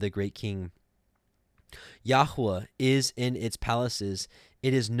city of the great king. Yahweh is in its palaces.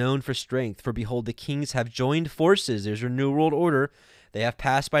 It is known for strength. For behold, the kings have joined forces. There's your New World Order. They have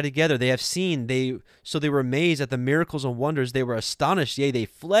passed by together. They have seen. So they were amazed at the miracles and wonders. They were astonished. Yea, they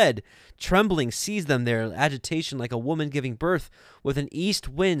fled. Trembling seized them, their agitation like a woman giving birth. With an east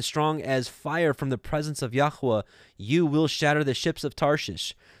wind strong as fire from the presence of Yahweh, you will shatter the ships of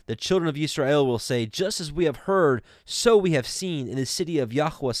Tarshish. The children of Israel will say, just as we have heard, so we have seen in the city of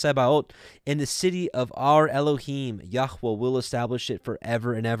Yahweh Sebaot, in the city of our Elohim. Yahweh will establish it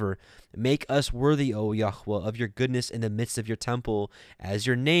forever and ever. Make us worthy, O Yahweh, of your goodness in the midst of your temple. As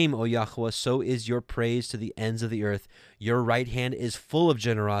your name, O Yahweh, so is your praise to the ends of the earth. Your right hand is full of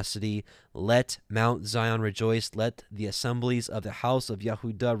generosity. Let Mount Zion rejoice. Let the assemblies of the house of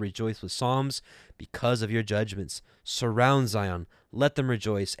Yehudah rejoice with psalms because of your judgments. Surround Zion. Let them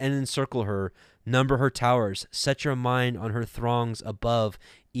rejoice and encircle her. Number her towers. Set your mind on her throngs above,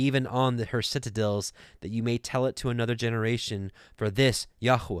 even on her citadels, that you may tell it to another generation. For this,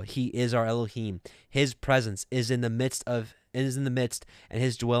 Yahweh, he is our Elohim. His presence is in the midst, and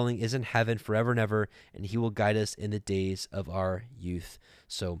his dwelling is in heaven forever and ever, and he will guide us in the days of our youth.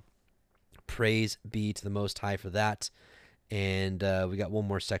 So praise be to the Most High for that. And we got one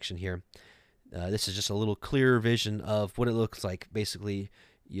more section here. This is just a little clearer vision of what it looks like. Basically,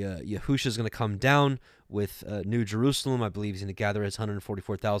 Yahusha is going to come down with New Jerusalem. I believe he's going to gather his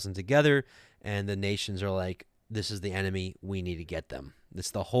 144,000 together, and the nations are like, this is the enemy. We need to get them.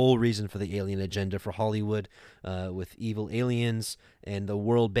 That's the whole reason for the alien agenda for Hollywood, with evil aliens and the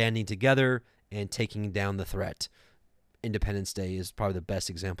world banding together and taking down the threat. Independence Day is probably the best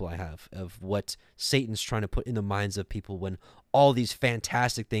example I have of what Satan's trying to put in the minds of people when all these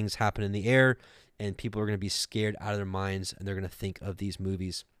fantastic things happen in the air, and people are going to be scared out of their minds, and they're going to think of these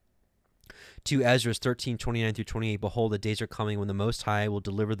movies. To Ezra 13:29-28, behold, the days are coming when the Most High will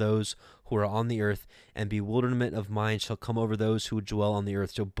deliver those who are on the earth, and bewilderment of mind shall come over those who dwell on the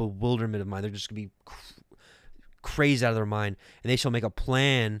earth. So bewilderment of mind. They're just going to be crazed out of their mind, and they shall make a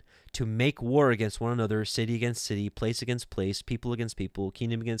plan to make war against one another, city against city, place against place, people against people,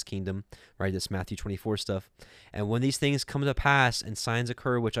 kingdom against kingdom, right? This Matthew 24 stuff. And when these things come to pass and signs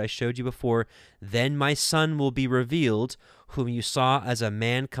occur, which I showed you before, then my son will be revealed, whom you saw as a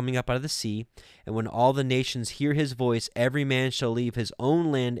man coming up out of the sea. And when all the nations hear his voice, every man shall leave his own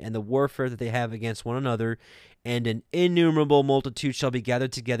land and the warfare that they have against one another, and an innumerable multitude shall be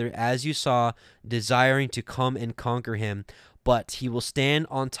gathered together, as you saw, desiring to come and conquer him. But he will stand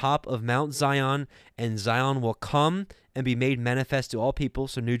on top of Mount Zion, and Zion will come and be made manifest to all people.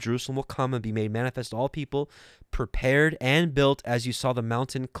 So New Jerusalem will come and be made manifest to all people, prepared and built, as you saw the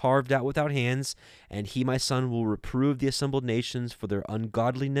mountain carved out without hands. And he, my son, will reprove the assembled nations for their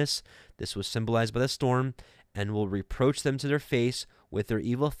ungodliness. This was symbolized by the storm, and will reproach them to their face with their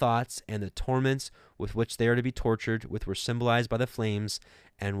evil thoughts, and the torments with which they are to be tortured, which were symbolized by the flames,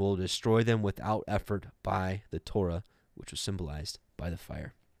 and will destroy them without effort by the Torah, which was symbolized by the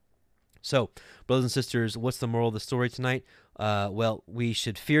fire. So, brothers and sisters, what's the moral of the story tonight? Well, we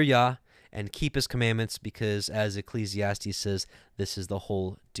should fear Yah and keep his commandments, because as Ecclesiastes says, this is the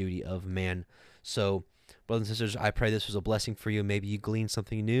whole duty of man. So, brothers and sisters, I pray this was a blessing for you. Maybe you gleaned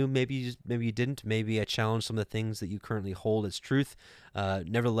something new. Maybe you didn't. Maybe I challenged some of the things that you currently hold as truth.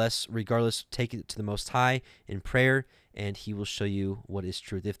 Nevertheless, regardless, take it to the Most High in prayer, and he will show you what is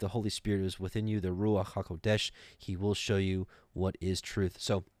truth. If the Holy Spirit is within you, the Ruach HaKodesh, he will show you what is truth.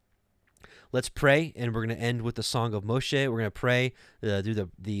 So let's pray, and we're going to end with the Song of Moshe. We're going to pray, we're going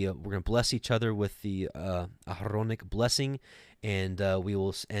to bless each other with the Aharonic blessing, and we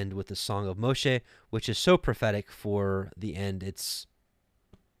will end with the Song of Moshe, which is so prophetic for the end. It's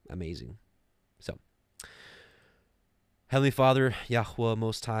amazing. So, Heavenly Father, Yahweh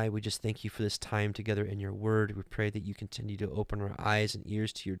Most High, we just thank you for this time together in your word. We pray that you continue to open our eyes and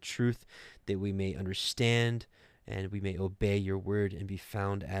ears to your truth, that we may understand and we may obey your word and be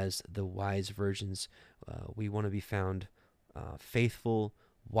found as the wise virgins. We want to be found faithful,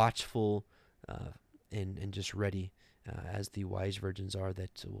 watchful, and just ready as the wise virgins are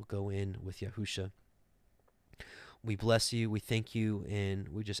that will go in with Yahusha. We bless you, we thank you, and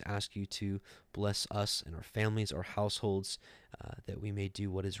we just ask you to bless us and our families, our households, that we may do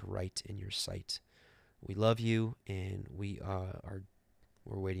what is right in your sight. We love you, and we're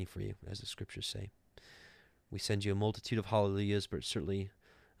waiting for you, as the scriptures say. We send you a multitude of hallelujahs, but certainly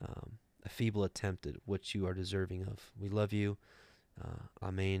a feeble attempt at what you are deserving of. We love you.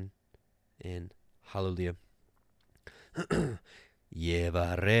 Amen and hallelujah.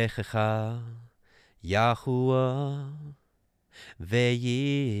 Yevarechecha Yahuwah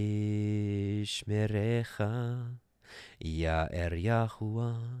ve'yishmerecha, Ya'er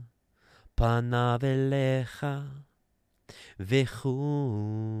Yahuwah panav elecha v'chuneka,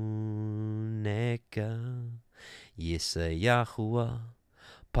 Yisei Yahuwah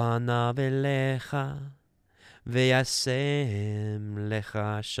panav elecha ve'yasem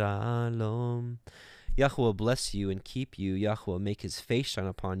lecha shalom. Yahuwah bless you and keep you. Yahuwah make his face shine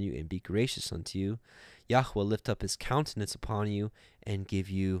upon you and be gracious unto you. Yahuwah lift up his countenance upon you and give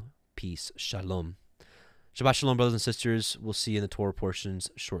you peace. Shalom. Shabbat shalom, brothers and sisters. We'll see you in the Torah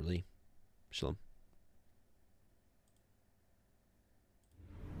portions shortly. Shalom.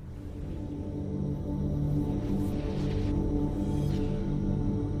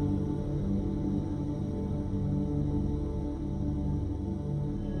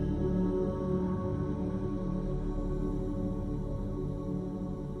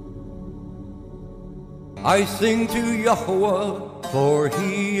 I sing to Yahweh, for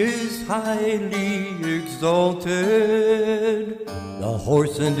he is highly exalted. The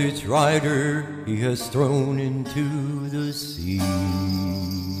horse and its rider he has thrown into the sea.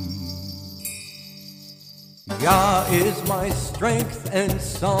 Yah is my strength and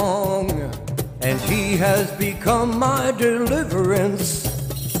song, and he has become my deliverance.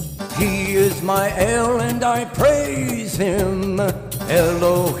 He is my El, and I praise him,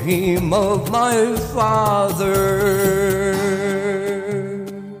 Elohim of my father,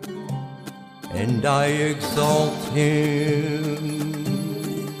 and I exalt him.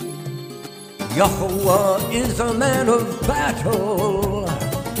 Yahweh is a man of battle,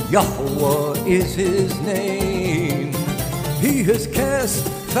 Yahweh is his name. He has cast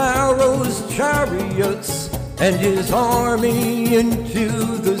Pharaoh's chariots and his army into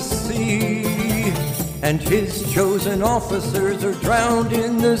the sea, and his chosen officers are drowned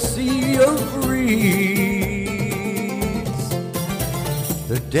in the sea of reeds.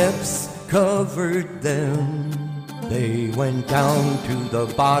 The depths covered them, they went down to the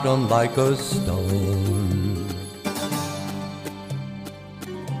bottom like a stone.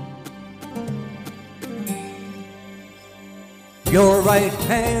 Your right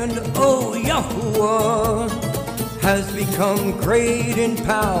hand, O Yahuwah, has become great in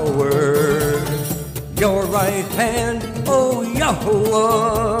power. Your right hand, O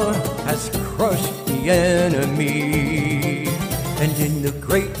Yahuwah, has crushed the enemy. And in the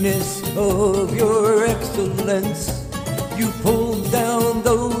greatness of your excellence, you pulled down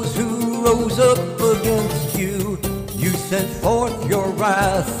those who rose up against you. You sent forth your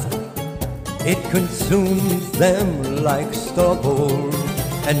wrath, it consumed them like stubble.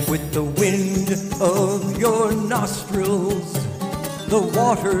 And with the wind of your nostrils, the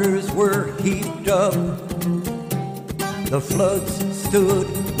waters were heaped up. The floods stood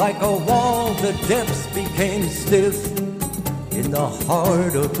like a wall, the depths became stiff in the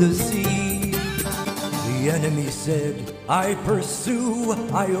heart of the sea. The enemy said, I pursue,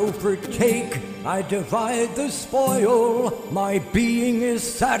 I overtake, I divide the spoil, my being is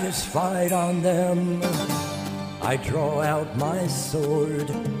satisfied on them. I draw out my sword,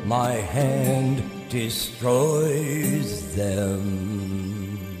 my hand destroys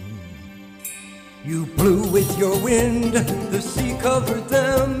them. You blew with your wind, the sea covered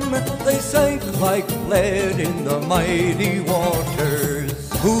them, they sank like lead in the mighty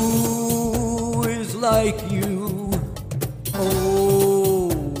waters. Who is like you, O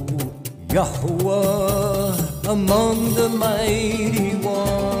Yahuwah, among the mighty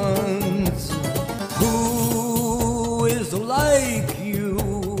ones? Who is like you,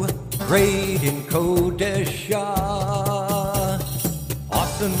 great in Kodeshah,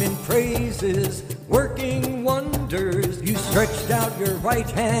 awesome in praises, working wonders? You stretched out your right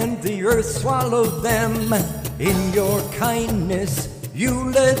hand, the earth swallowed them. In your kindness, you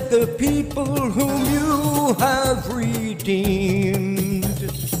led the people whom you have redeemed.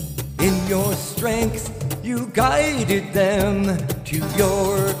 In your strength, you guided them to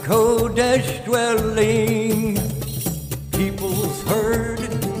your Kodesh dwelling. Peoples heard,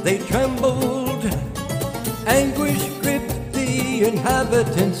 they trembled, anguish gripped the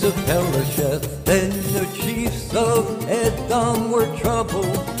inhabitants of Pelasheth. Then the chiefs of Edom were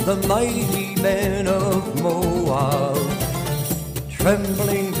troubled, the mighty men of Moab.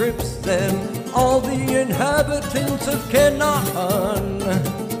 Trembling grips them, all the inhabitants of Canaan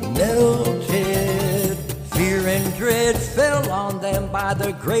melted. Fear and dread fell on them by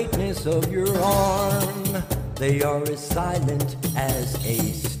the greatness of your arm. They are as silent as a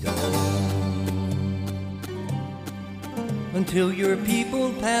stone, until your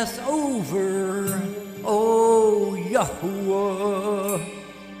people pass over, O Yahuwah.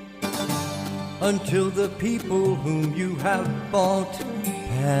 Until the people whom you have bought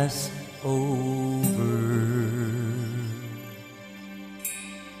pass over.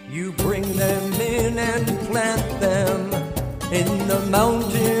 You bring them in and plant them in the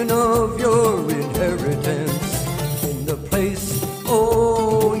mountain of your inheritance.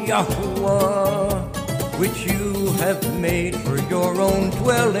 Yahweh, which you have made for your own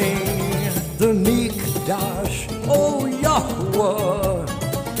dwelling. The Mikdash, O Yahweh,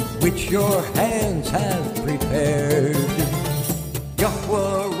 which your hands have prepared.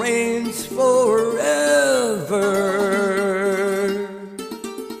 Yahweh reigns forever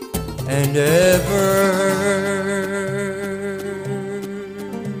and ever.